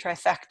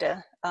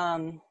trifecta,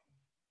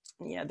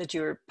 that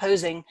you're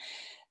posing,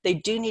 they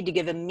do need to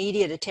give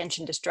immediate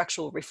attention to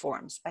structural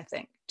reforms, I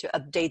think, to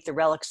update the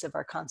relics of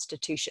our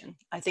Constitution.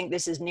 I think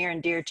this is near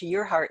and dear to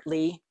your heart,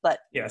 Lee,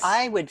 but yes.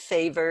 I would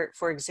favor,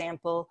 for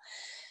example,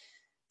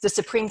 the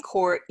Supreme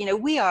Court.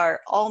 We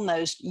are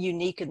almost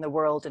unique in the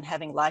world in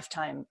having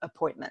lifetime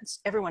appointments.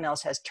 Everyone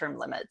else has term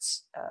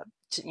limits,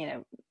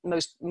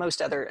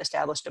 most other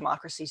established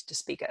democracies to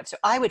speak of. So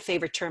I would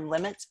favor term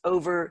limits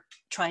over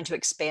trying to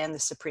expand the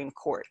Supreme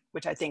Court,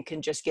 which I think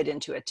can just get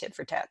into a tit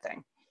for tat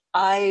thing.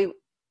 I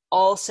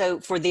also,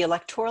 for the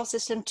electoral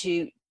system,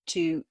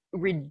 to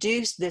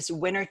reduce this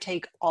winner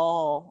take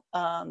all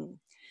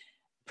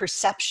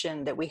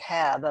perception that we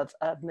have of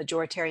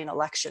majoritarian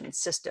election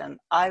system,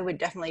 I would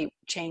definitely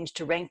change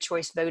to ranked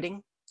choice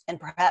voting and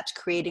perhaps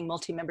creating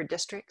multi-member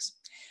districts.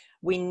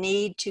 We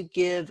need to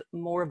give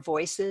more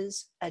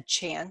voices a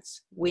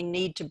chance. We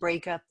need to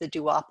break up the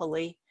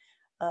duopoly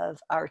of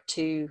our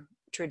two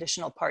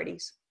traditional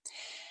parties.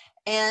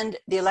 And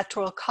the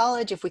Electoral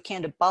College, if we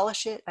can't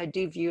abolish it, I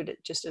do view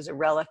it just as a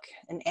relic,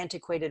 an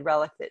antiquated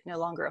relic that no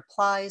longer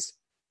applies.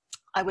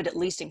 I would at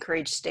least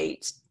encourage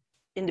states,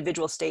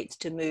 individual states,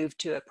 to move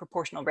to a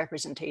proportional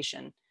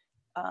representation,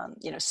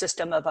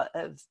 system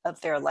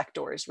of their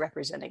electors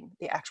representing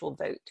the actual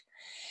vote.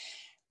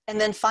 And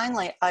then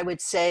finally, I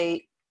would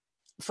say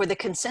for the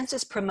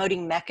consensus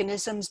promoting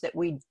mechanisms that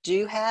we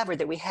do have or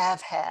that we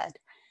have had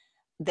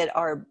that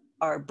are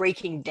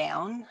breaking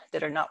down,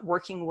 that are not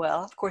working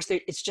well. Of course,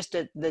 it's just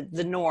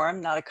the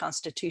norm, not a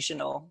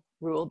constitutional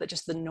rule, but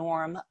just the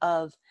norm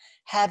of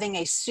having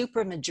a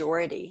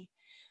supermajority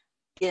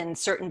in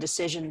certain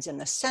decisions in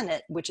the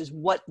Senate, which is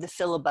what the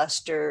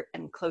filibuster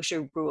and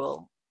cloture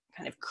rule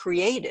kind of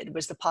created,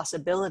 was the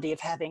possibility of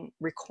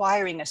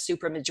requiring a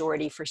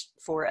supermajority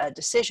for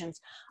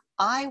decisions.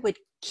 I would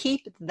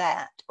keep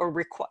that, or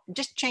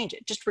just change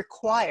it, just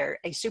require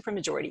a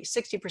supermajority,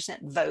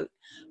 60% vote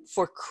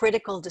for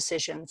critical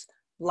decisions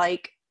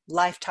like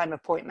lifetime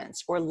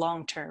appointments or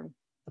long-term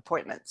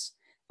appointments,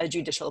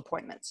 judicial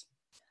appointments.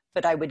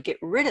 But I would get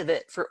rid of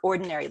it for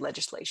ordinary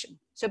legislation.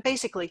 So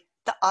basically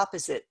the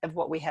opposite of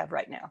what we have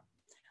right now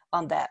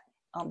on that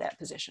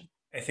position.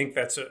 I think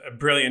that's a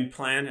brilliant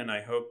plan, and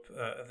I hope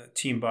that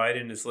Team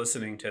Biden is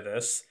listening to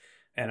this.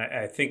 And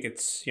I think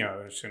it's,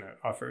 I'm just going to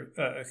offer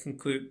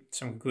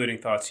some concluding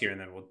thoughts here,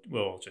 and then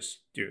we'll just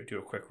do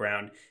a quick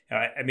round.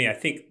 I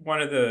think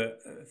one of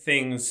the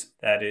things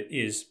that it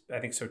is, I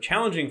think, so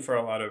challenging for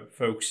a lot of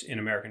folks in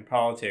American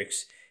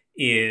politics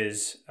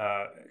is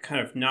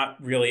kind of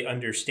not really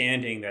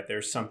understanding that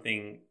there's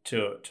something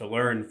to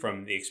learn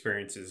from the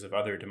experiences of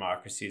other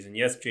democracies. And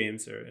yes,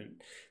 James,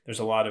 there's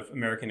a lot of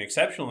American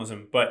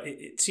exceptionalism, but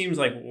it seems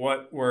like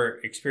what we're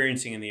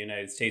experiencing in the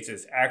United States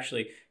is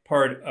actually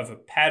part of a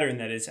pattern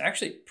that is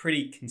actually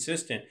pretty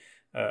consistent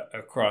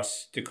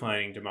across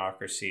declining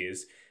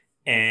democracies.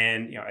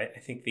 And I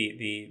think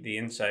the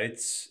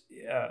insights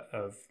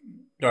of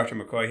Dr.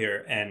 McCoy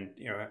here and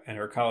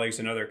her colleagues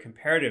and other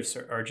comparatives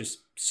are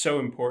just so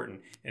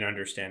important in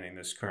understanding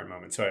this current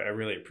moment. So I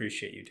really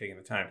appreciate you taking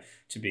the time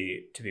to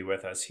be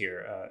with us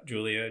here.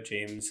 Julia,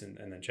 James, and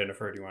then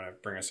Jennifer, do you want to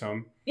bring us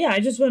home? Yeah,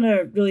 I just want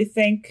to really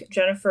thank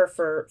Jennifer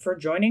for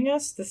joining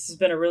us. This has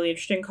been a really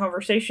interesting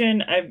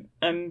conversation.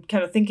 I'm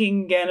kind of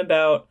thinking again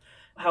about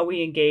how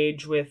we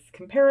engage with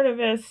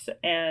comparativists,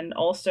 and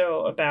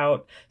also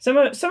about some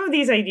of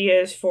these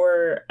ideas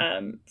for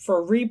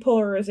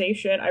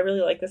repolarization. I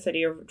really like this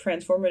idea of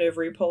transformative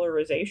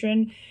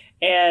repolarization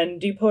and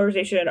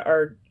depolarization.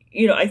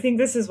 I think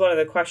this is one of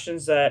the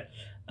questions that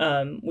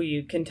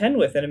we contend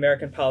with in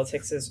American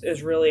politics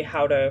is really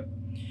how to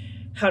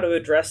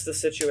address the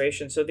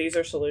situation. So these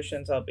are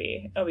solutions I'll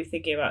be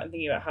thinking about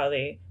how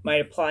they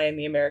might apply in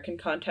the American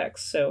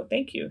context. So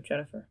thank you,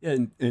 Jennifer. Yeah,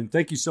 and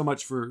thank you so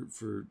much for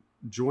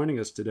joining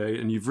us today.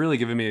 And you've really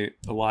given me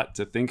a lot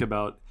to think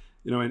about,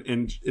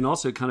 and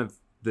also kind of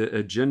the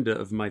agenda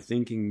of my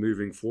thinking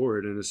moving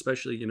forward. And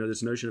especially,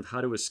 this notion of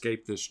how to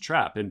escape this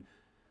trap. And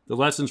the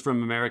lessons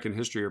from American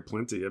history are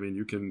plenty. I mean,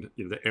 you can,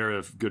 the era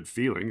of good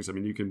feelings. I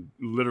mean, you can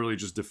literally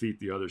just defeat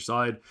the other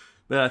side.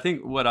 But I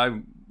think what I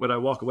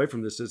walk away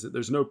from this is that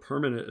there's no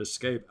permanent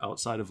escape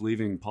outside of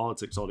leaving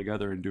politics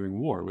altogether and doing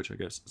war, which I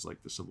guess is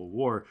like the Civil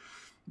War.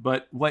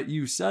 But what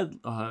you said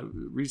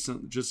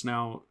just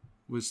now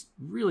was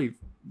really,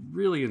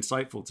 really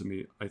insightful to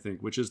me, I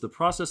think, which is the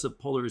process of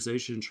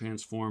polarization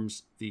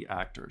transforms the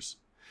actors.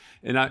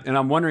 And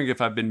I'm wondering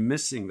if I've been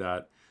missing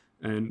that,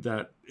 and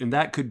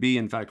that could be,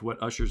 in fact, what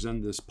ushers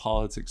in this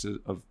politics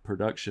of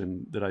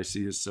production that I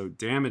see is so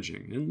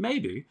damaging. And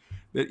maybe,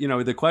 but,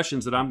 the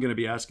questions that I'm going to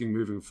be asking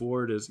moving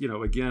forward is,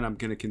 again, I'm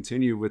going to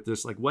continue with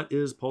this, like, what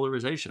is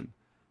polarization?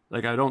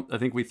 Like, I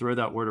think we throw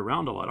that word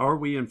around a lot. Are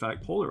we, in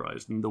fact,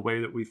 polarized in the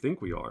way that we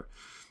think we are?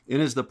 And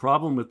is the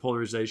problem with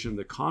polarization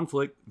the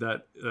conflict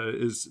that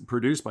is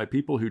produced by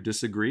people who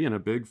disagree in a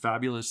big,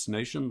 fabulous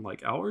nation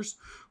like ours?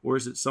 Or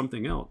is it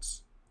something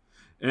else?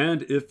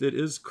 And if it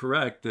is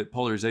correct that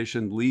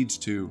polarization leads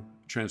to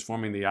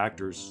transforming the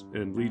actors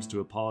and leads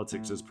to a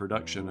politics as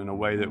production in a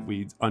way that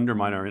we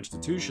undermine our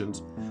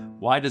institutions,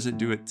 why does it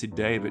do it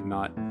today but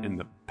not in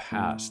the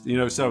past?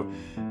 So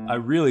I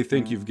really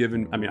think you've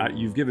given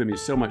me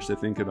so much to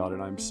think about,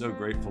 and I'm so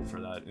grateful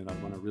for that. And I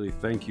want to really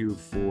thank you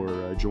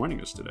for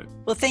joining us today.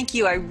 Well, thank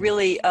you. I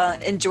really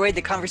enjoyed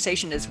the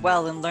conversation as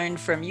well, and learned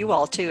from you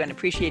all too, and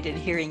appreciated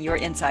hearing your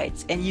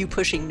insights and you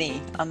pushing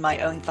me on my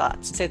own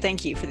thoughts. So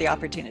thank you for the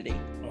opportunity.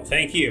 Well,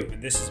 thank you. And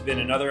this has been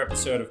another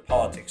episode of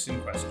Politics in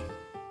Question.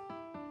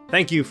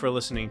 Thank you for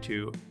listening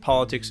to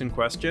Politics in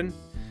Question.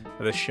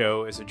 This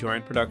show is a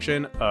joint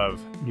production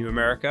of New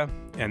America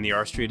and the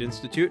R Street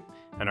Institute,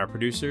 and our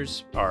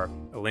producers are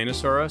Elena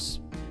Soros,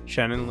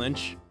 Shannon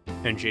Lynch,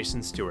 and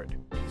Jason Stewart.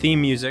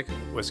 Theme music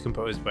was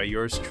composed by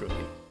yours truly.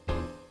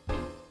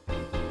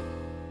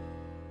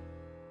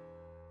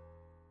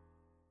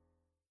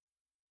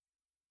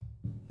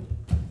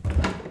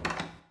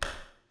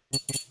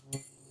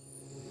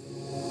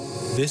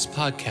 This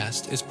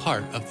podcast is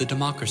part of the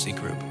Democracy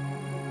Group.